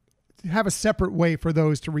have a separate way for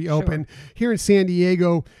those to reopen. Here in San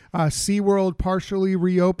Diego, SeaWorld partially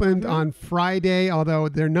reopened on Friday, although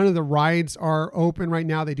none of the rides are open right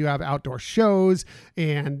now. They do have outdoor shows,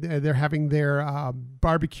 and they're having their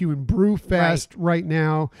barbecue and brew fest right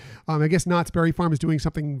now. I guess Knott's Berry Farm is doing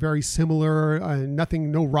something very similar.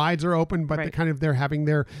 No rides are open, but they're having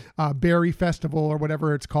their berry festival or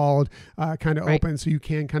whatever it's called open, so you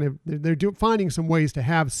can they're finding some ways to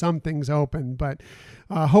have some things open, but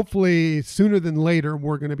hopefully sooner than later,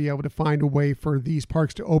 we're going to be able to find a way for these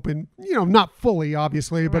parks to open, not fully,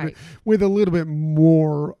 obviously, but with a little bit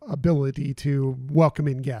more ability to welcome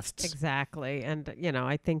in guests. Exactly. And,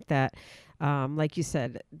 I think that, like you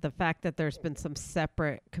said, the fact that there's been some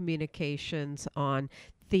separate communications on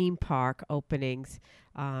theme park openings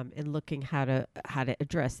and looking how to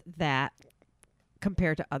address that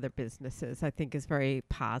compared to other businesses, I think is very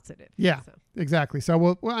positive. Yeah, exactly.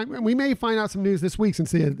 So we may find out some news this week,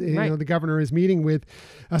 since the governor is meeting with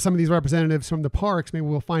some of these representatives from the parks. Maybe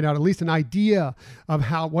we'll find out at least an idea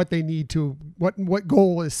of what they need to, what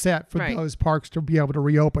goal is set for those parks to be able to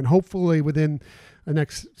reopen. Hopefully within the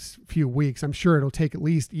next few weeks. I'm sure it'll take at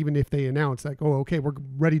least, even if they announce we're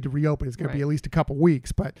ready to reopen, it's going to be at least a couple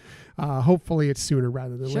weeks, but hopefully it's sooner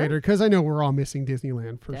rather than later, because I know we're all missing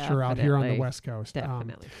Disneyland for sure out here on the West Coast.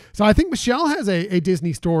 Definitely. So I think Michelle has a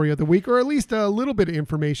Disney story of the week, or at least a little bit of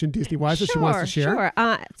information Disney-wise that she wants to share.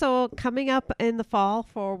 Sure. So coming up in the fall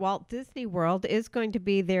for Walt Disney World is going to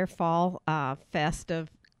be their fall fest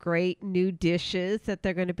of great new dishes that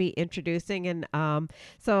they're going to be introducing. And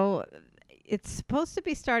so it's supposed to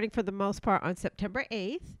be starting for the most part on September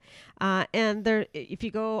 8th. And if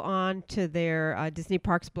you go on to their Disney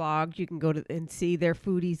Parks blog, you can go and see their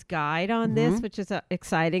foodies guide on this, which is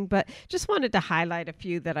exciting. But just wanted to highlight a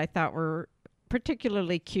few that I thought were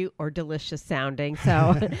particularly cute or delicious sounding.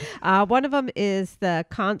 So one of them is the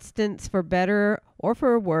Constance for Better or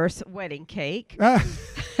for Worse wedding cake.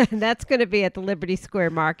 And that's going to be at the Liberty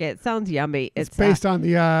Square Market. Sounds yummy. It's based on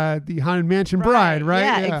the Haunted Mansion Bride, right?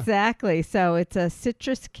 Yeah, exactly. So it's a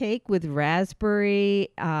citrus cake with raspberry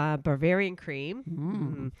Bavarian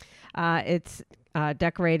cream. It's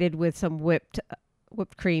decorated with some whipped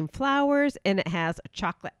cream flowers, and it has a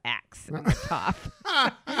chocolate axe on the top.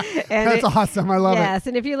 That's awesome. I love it. Yes,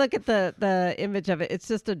 and if you look at the image of it, it's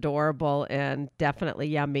just adorable and definitely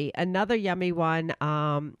yummy. Another yummy one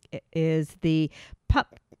is the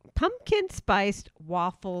pumpkin spiced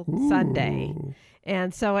waffle sundae.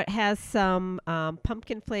 And so it has some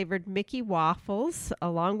pumpkin flavored Mickey waffles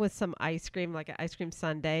along with some ice cream, like an ice cream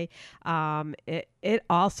sundae. It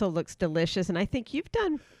also looks delicious, and I think you've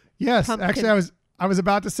done. Yes, actually, I was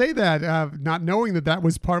about to say that, not knowing that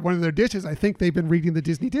was one of their dishes. I think they've been reading the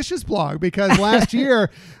Disney Dishes blog, because last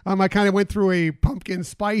year I kind of went through a pumpkin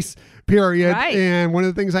spice period, and one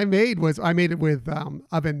of the things I made it with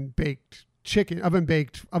oven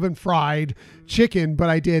fried chicken, but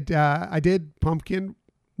I did pumpkin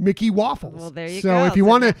Mickey waffles. Well, there you go. So if you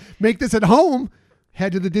want to make this at home,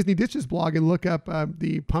 head to the Disney Dishes blog and look up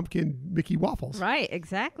the pumpkin Mickey waffles. Right,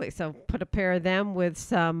 exactly. So put a pair of them with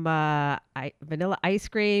some vanilla ice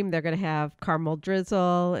cream. They're going to have caramel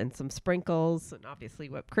drizzle and some sprinkles and obviously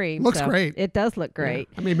whipped cream. Looks great. It does look great.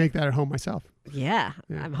 Yeah. I may make that at home myself. Yeah.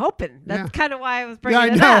 I'm hoping. That's kind of why I was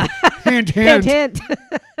bringing it up. Hint, hint. Hint, hint.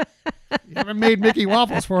 You haven't made Mickey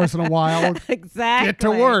waffles for us in a while. Exactly. Get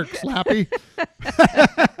to work, Slappy.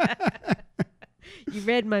 You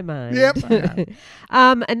read my mind. Yep.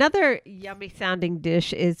 Another yummy sounding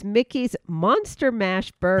dish is Mickey's Monster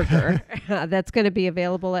Mash Burger. That's going to be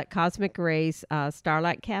available at Cosmic Rays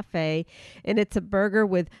Starlight Cafe. And it's a burger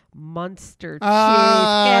with monster cheese.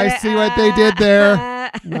 I see what they did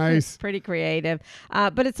there. Nice. Pretty creative.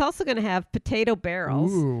 But it's also going to have potato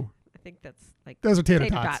barrels. Ooh. I think that's like those are tater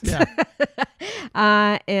tots. Yeah.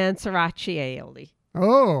 And sriracha aioli.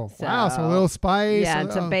 Oh, wow. So a little spice. Yeah,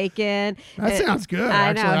 and some bacon. That sounds good.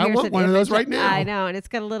 I know. I want one of those right now. I know. And it's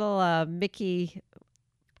got a little Mickey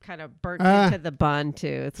kind of burnt into the bun,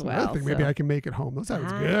 too, as well. I think maybe I can make it home. That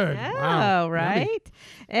sounds good. Wow. Right? Yummy.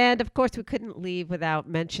 And, of course, we couldn't leave without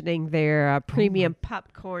mentioning their premium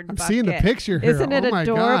popcorn bucket. I'm seeing the picture here. Isn't it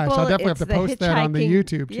adorable? Gosh. I'll definitely have to post that on the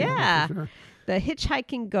YouTube channel. Yeah. For sure. The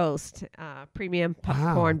Hitchhiking Ghost premium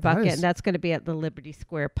popcorn bucket, and that's going to be at the Liberty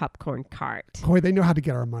Square popcorn cart. Boy, they know how to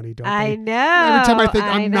get our money, don't they? I know. Every time I think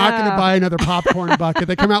I'm not going to buy another popcorn bucket,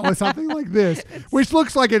 they come out with something like this, which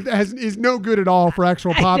looks like it is no good at all for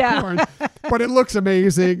actual popcorn, but it looks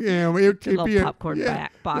amazing. And it could be a popcorn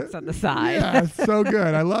box on the side. Yeah, it's so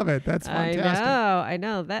good. I love it. That's fantastic. I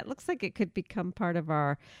know. That looks like it could become part of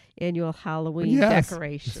our annual Halloween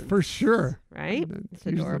decorations. For sure. Right? It's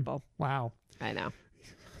adorable. Wow. I know.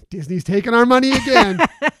 Disney's taking our money again.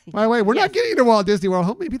 By the way, we're not getting to Walt Disney World. I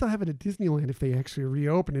hope maybe they'll have it at Disneyland if they actually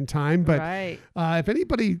reopen in time. But if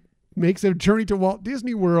anybody makes a journey to Walt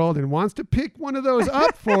Disney World and wants to pick one of those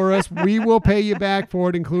up for us, we will pay you back for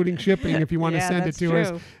it, including shipping. If you want to send it to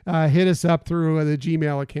us, hit us up through the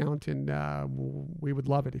Gmail account, and we would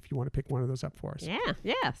love it if you want to pick one of those up for us.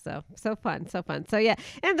 Yeah. So fun. So yeah,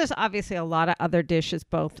 and there's obviously a lot of other dishes,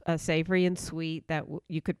 both savory and sweet, that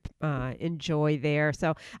you could enjoy there.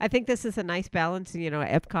 So I think this is a nice balance. You know,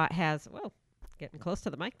 Epcot has getting close to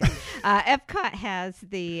the mic there. Epcot has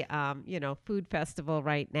the food festival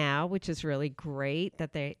right now, which is really great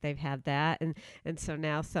that they've had that, and so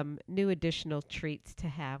now some new additional treats to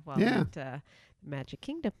have while at Magic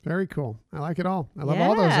Kingdom. Very cool. I like it all. I love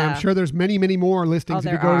all those. I'm sure there's many more listings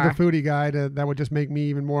if you go to the Foodie Guide. That would just make me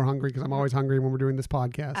even more hungry, because I'm always hungry when we're doing this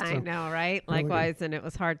podcast. I know, right? Really Likewise, good. And it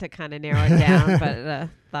was hard to kind of narrow it down, but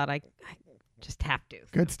thought I just have to.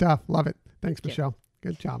 Good stuff. Love it. Thanks, Michelle.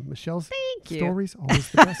 Good job. Michelle's Thank you. Stories, always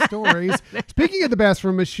the best stories. Speaking of the best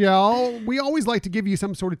from Michelle, we always like to give you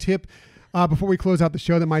some sort of tip before we close out the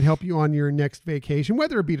show that might help you on your next vacation,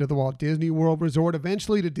 whether it be to the Walt Disney World Resort,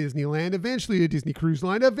 eventually to Disneyland, eventually to Disney Cruise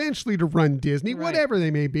Line, eventually to Run Disney, whatever they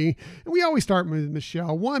may be. And we always start with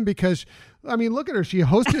Michelle. One, because look at her. She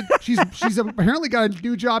hosted. She's apparently got a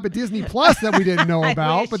new job at Disney Plus that we didn't know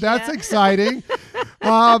about, but that's exciting.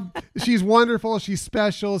 She's wonderful. She's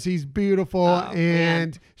special. She's beautiful.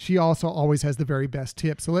 And she also always has the very best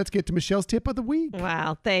tip. So let's get to Michelle's tip of the week.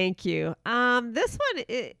 Wow. Thank you. This one,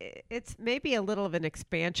 it's maybe a little of an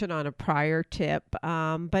expansion on a prior tip,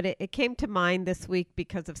 but it came to mind this week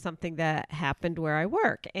because of something that happened where I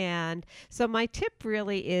work. And so my tip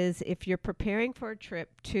really is if you're preparing for a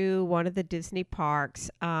trip to one of the Disney parks,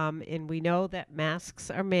 and we know that masks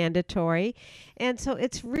are mandatory. And so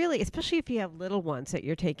it's really, especially if you have little ones that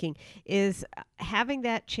you're taking, is having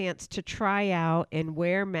that chance to try out and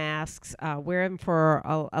wear masks, wear them for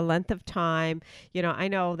a length of time. You know, I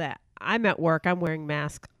know that I'm at work, I'm wearing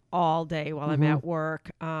masks all day while I'm at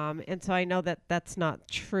work. And so I know that that's not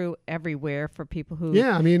true everywhere for people who...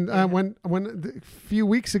 Yeah, I mean, when a few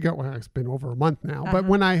weeks ago, well, it's been over a month now, but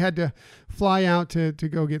when I had to fly out to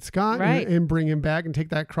go get Scott and bring him back and take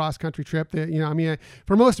that cross-country trip, that, you know, I mean,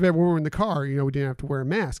 for most of it, when we were in the car, you know, we didn't have to wear a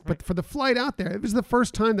mask. But for the flight out there, it was the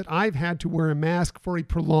first time that I've had to wear a mask for a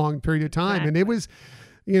prolonged period of time. And it was...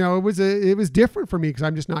 You know, it was different for me because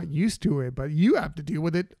I'm just not used to it. But you have to deal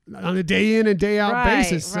with it on a day in and day out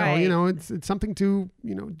basis. So, you know, it's something to,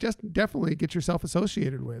 you know, just definitely get yourself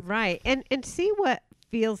associated with. Right. And see what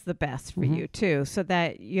feels the best for you too, so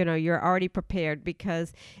that, you know, you're already prepared.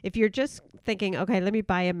 Because if you're just thinking, okay, let me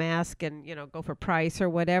buy a mask and, you know, go for price or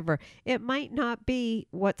whatever, it might not be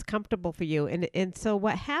what's comfortable for you. And so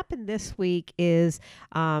what happened this week is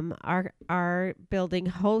our building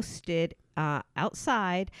hosted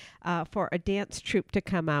outside for a dance troupe to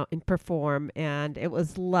come out and perform, and it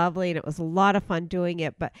was lovely and it was a lot of fun doing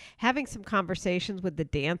it. But having some conversations with the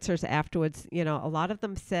dancers afterwards, you know, a lot of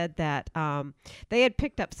them said that they had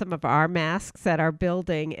picked up some of our masks at our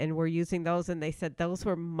building and were using those, and they said those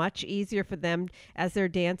were much easier for them as they're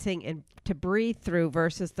dancing and to breathe through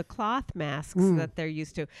versus the cloth masks that they're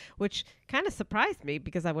used to, which kind of surprised me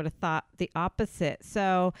because I would have thought the opposite.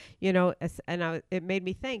 So, you know, it made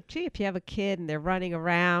me think, gee, if you have a kid and they're running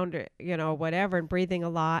around or, you know, whatever, and breathing a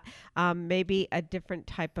lot, maybe a different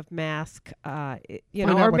type of mask, you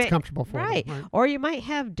know, or what's comfortable for them. Right. Or you might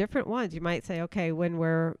have different ones. You might say, okay, when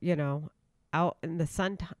we're, you know, out in the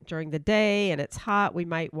sun during the day and it's hot, we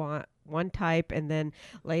might want one type, and then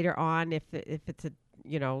later on, if it's a,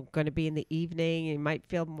 you know, going to be in the evening, you might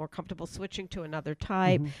feel more comfortable switching to another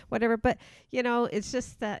type, whatever. But, you know, it's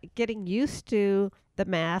just that getting used to the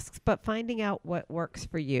masks, but finding out what works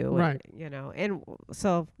for you. Right. And, you know, and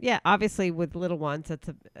so, yeah, obviously with little ones,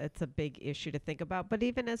 it's a big issue to think about. But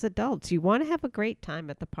even as adults, you want to have a great time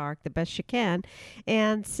at the park the best you can.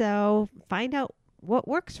 And so find out what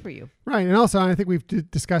works for you. Right. And also, I think we've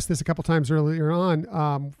discussed this a couple times earlier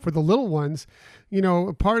on, for the little ones, you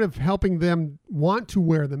know, part of helping them want to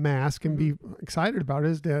wear the mask and be excited about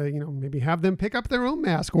it is to, you know, maybe have them pick up their own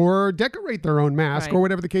mask or decorate their own mask or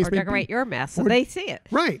whatever the case may be. Or decorate your mask so they see it.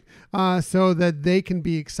 Right. So that they can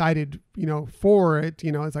be excited, you know, for it.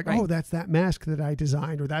 You know, it's like, oh, that's that mask that I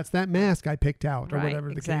designed, or that's that mask I picked out, or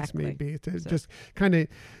whatever the case may be. To just kind of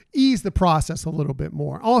ease the process a little bit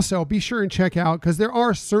more. Also, be sure and check out, because there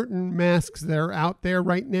are certain masks that are out there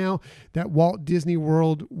right now that Walt Disney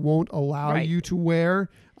World won't allow you to wear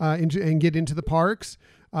and get into the parks.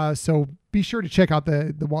 So be sure to check out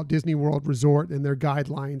the Walt Disney World Resort and their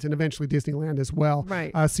guidelines, and eventually Disneyland as well.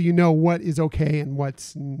 Right. So you know what is okay and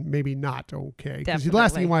what's maybe not okay. Because the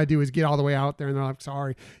last thing you want to do is get all the way out there and they're like,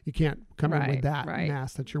 sorry, you can't come in with that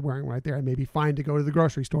mask that you're wearing right there. It may be fine to go to the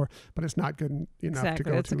grocery store, but it's not good enough to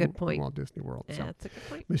go to Walt Disney World. Yeah, so that's a good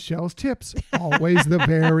point. Michelle's tips, always the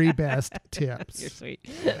very best tips. You're sweet.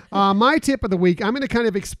 My tip of the week, I'm going to kind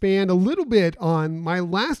of expand a little bit on my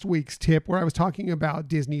last week's tip where I was talking about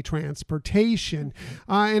Disney transportation.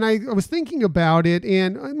 And I was thinking about it,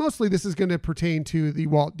 and mostly this is going to pertain to the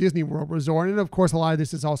Walt Disney World Resort. And of course, a lot of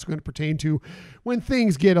this is also going to pertain to when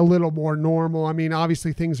things get a little more normal. I mean,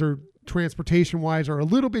 obviously things are transportation-wise are a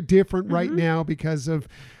little bit different right now because of,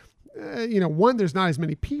 you know, one, there's not as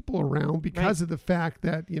many people around because of the fact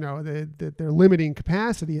that, you know, that they're limiting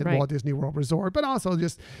capacity at Walt Disney World Resort, but also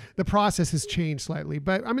just the process has changed slightly.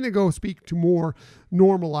 But I'm going to go speak to more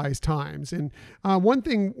normalized times. And one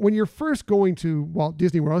thing, when you're first going to Walt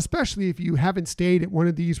Disney World, especially if you haven't stayed at one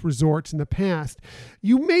of these resorts in the past,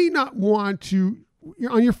 you may not want to,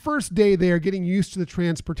 on your first day there, getting used to the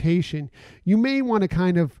transportation, you may want to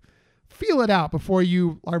kind of feel it out before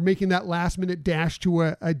you are making that last minute dash to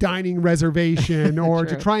a dining reservation or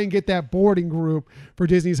to try and get that boarding group for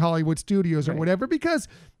Disney's Hollywood Studios or whatever, because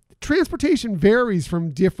transportation varies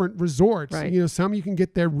from different resorts. Right. Some you can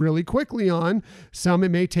get there really quickly on. Some it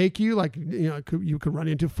may take you, like, you could run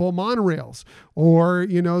into full monorails, or,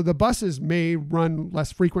 the buses may run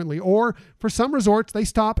less frequently, or for some resorts, they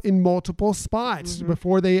stop in multiple spots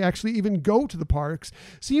before they actually even go to the parks.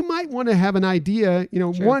 So you might want to have an idea,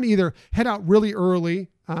 one, either head out really early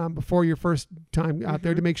before your first time out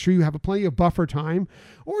there to make sure you have plenty of buffer time,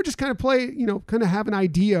 or just kind of play, kind of have an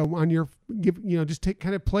idea on your, just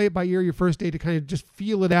kind of play it by ear your first day to kind of just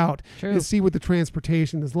feel it out and see what the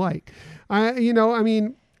transportation is like.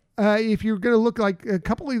 If you're going to look like a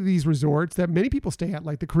couple of these resorts that many people stay at,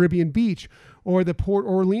 like the Caribbean Beach or the Port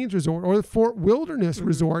Orleans Resort or the Fort Wilderness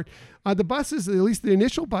Resort, the buses, at least the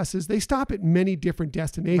initial buses, they stop at many different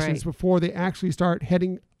destinations before they actually start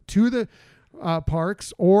heading to the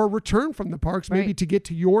parks or return from the parks, maybe to get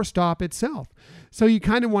to your stop itself. So you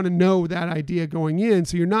kind of want to know that idea going in,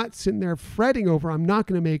 so you're not sitting there fretting over, I'm not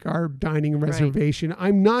going to make our dining reservation.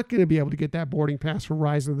 I'm not going to be able to get that boarding pass for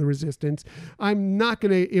Rise of the Resistance. I'm not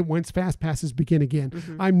going to, once fast passes begin again,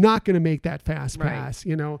 I'm not going to make that fast pass.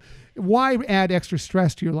 Why add extra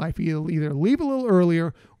stress to your life? You'll either leave a little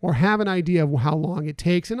earlier or have an idea of how long it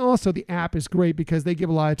takes. And also the app is great because they give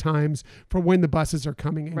a lot of times for when the buses are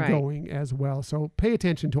coming and going as well. So pay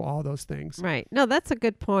attention to all those things. Right. No, that's a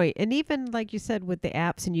good point. And even like you said with the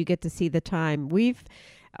apps, and you get to see the time, we've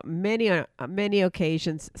many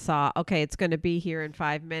occasions saw, okay, it's going to be here in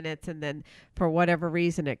 5 minutes, and then for whatever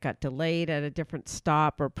reason it got delayed at a different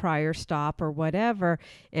stop or prior stop or whatever,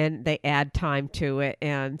 and they add time to it.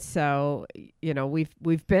 And so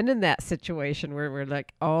we've been in that situation where we're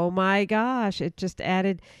like, oh my gosh, it just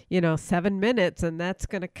added 7 minutes, and that's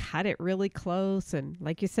going to cut it really close. And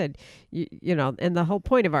like you said, and the whole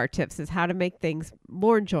point of our tips is how to make things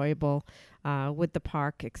more enjoyable with the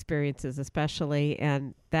park experiences especially,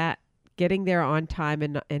 and that getting there on time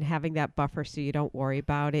and having that buffer so you don't worry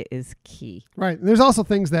about it is key. Right. And there's also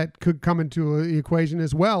things that could come into the equation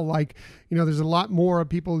as well. Like, there's a lot more of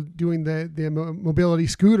people doing the mobility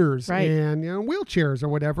scooters and, wheelchairs or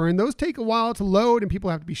whatever. And those take a while to load and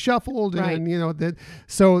people have to be shuffled. And,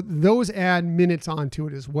 so those add minutes onto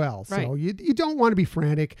it as well. So you don't want to be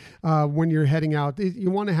frantic when you're heading out.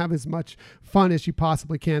 You want to have as much fun as you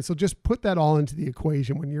possibly can. So just put that all into the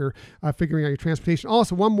equation when you're figuring out your transportation.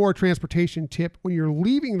 Also, one more transportation tip: when you're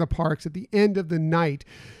leaving the parks at the end of the night,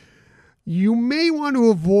 you may want to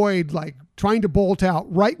avoid trying to bolt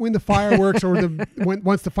out right when the fireworks or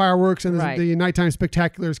once the fireworks and the nighttime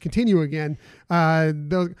spectaculars continue again.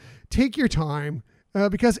 Take your time.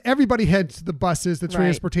 Because everybody heads to the buses, the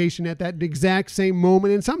transportation at that exact same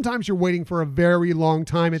moment. And sometimes you're waiting for a very long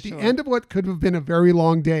time at the end of what could have been a very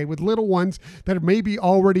long day with little ones that are maybe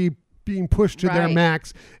already being pushed to their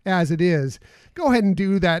max as it is. Go ahead and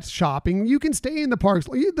do that shopping. You can stay in the parks.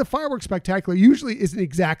 The fireworks spectacular usually isn't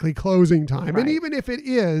exactly closing time. And even if it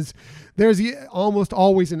is, there's almost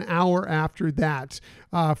always an hour after that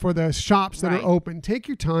for the shops that are open. Take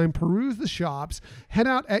your time, peruse the shops, head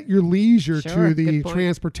out at your leisure to the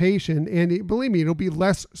transportation. And believe me, it'll be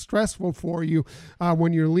less stressful for you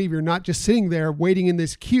when you leave. You're not just sitting there waiting in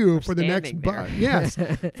this queue for the next bus. Yes,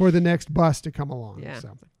 for the next bus to come along. Yeah.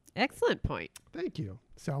 So. Excellent point. Thank you.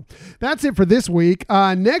 So that's it for this week.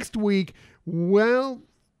 Next week, things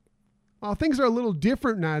are a little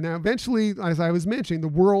different now. Now, eventually, as I was mentioning, the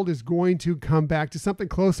world is going to come back to something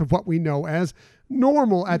close to what we know as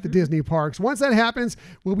normal at the Disney parks. Once that happens,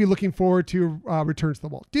 we'll be looking forward to returns to the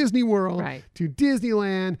Walt Disney World, to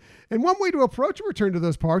Disneyland. And one way to approach a return to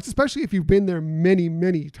those parks, especially if you've been there many,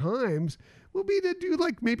 many times, will be to do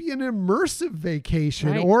maybe an immersive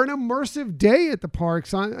vacation or an immersive day at the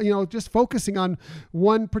parks on, just focusing on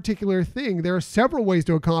one particular thing. There are several ways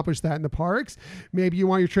to accomplish that in the parks. Maybe you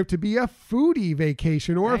want your trip to be a foodie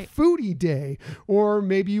vacation or a foodie day, or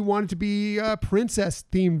maybe you want it to be a princess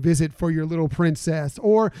themed visit for your little princess,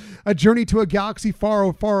 or a journey to a galaxy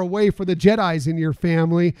far, far away for the Jedis in your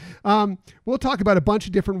family. We'll talk about a bunch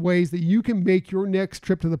of different ways that you can make your next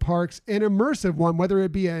trip to the parks an immersive one, whether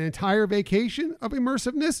it be an entire vacation of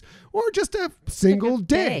immersiveness or just a single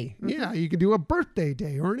day. Yeah, you can do a birthday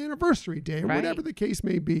day or an anniversary day or whatever the case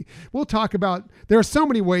may be. We'll talk about, there are so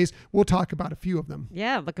many ways. We'll talk about a few of them.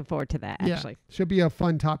 Yeah, looking forward to that, actually. Should be a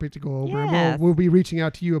fun topic to go over. Yes. And we'll be reaching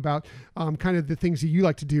out to you about kind of the things that you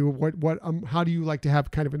like to do. How do you like to have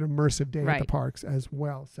kind of an immersive day at the parks as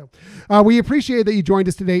well? So we appreciate that you joined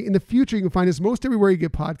us today. In the future, you can find us most everywhere you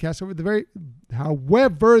get podcasts.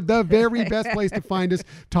 However, the very best place to find us,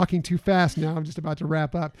 Talking Too Fast podcast now, I'm just about to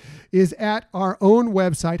wrap up, is at our own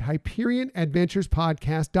website,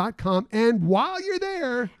 HyperionAdventurespodcast.com. And while you're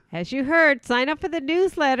there, as you heard, sign up for the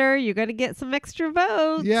newsletter. You're going to get some extra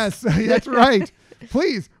votes. Yes, that's right.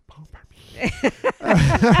 Please.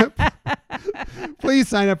 Please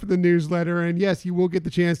sign up for the newsletter, and yes, you will get the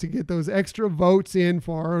chance to get those extra votes in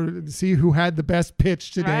to see who had the best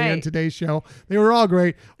pitch today on today's show. They were all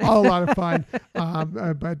great, all a lot of fun.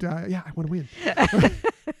 But I want to win.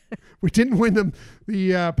 We didn't win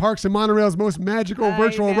the Parks and Monorail's most magical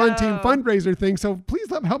virtual run team fundraiser thing, so please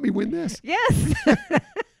help me win this. Yes.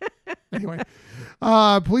 Anyway.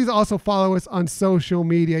 Please also follow us on social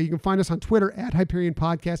media. You can find us on Twitter at Hyperion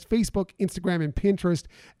Podcast, Facebook, Instagram, and Pinterest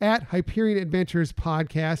at Hyperion Adventures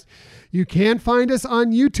Podcast. You can find us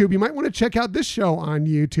on YouTube. You might want to check out this show on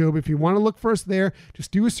YouTube. If you want to look for us there,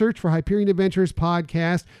 just do a search for Hyperion Adventures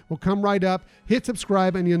Podcast. We'll come right up. Hit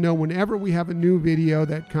subscribe, and you'll know whenever we have a new video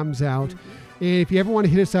that comes out. And if you ever want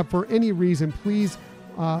to hit us up for any reason, please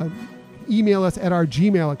email us at our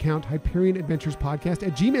Gmail account,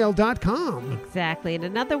 HyperionAdventurespodcast@gmail.com. Exactly. And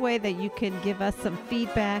another way that you can give us some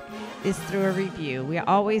feedback is through a review. We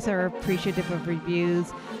always are appreciative of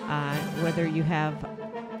reviews, whether you have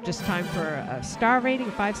just time for a star rating,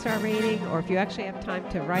 a 5-star rating, or if you actually have time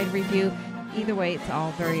to write a review. Either way, it's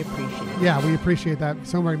all very appreciated. Yeah, we appreciate that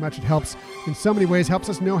so very much. It helps in so many ways. Helps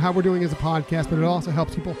us know how we're doing as a podcast, but it also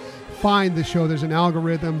helps people find the show. There's an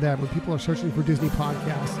algorithm that when people are searching for Disney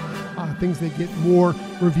podcasts, things that get more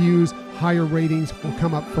reviews, higher ratings will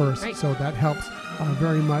come up first. Right. So that helps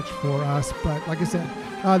very much for us. But like I said,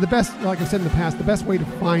 like I said in the past, the best way to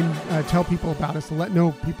tell people about us, to let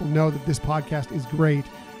people know that this podcast is great,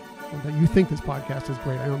 or that you think this podcast is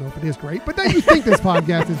great. I don't know if it is great, but that you think this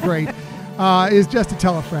podcast is great, is just to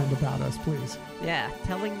tell a friend about us, please. Yeah,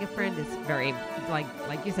 telling a friend is very, like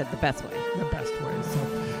you said, the best way. The best way. So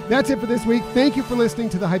that's it for this week. Thank you for listening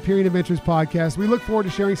to the Hyperion Adventures Podcast. We look forward to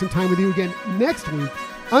sharing some time with you again next week.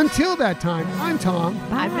 Until that time, I'm Tom.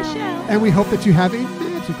 I'm Michelle. And we hope that you have a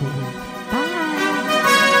magical week.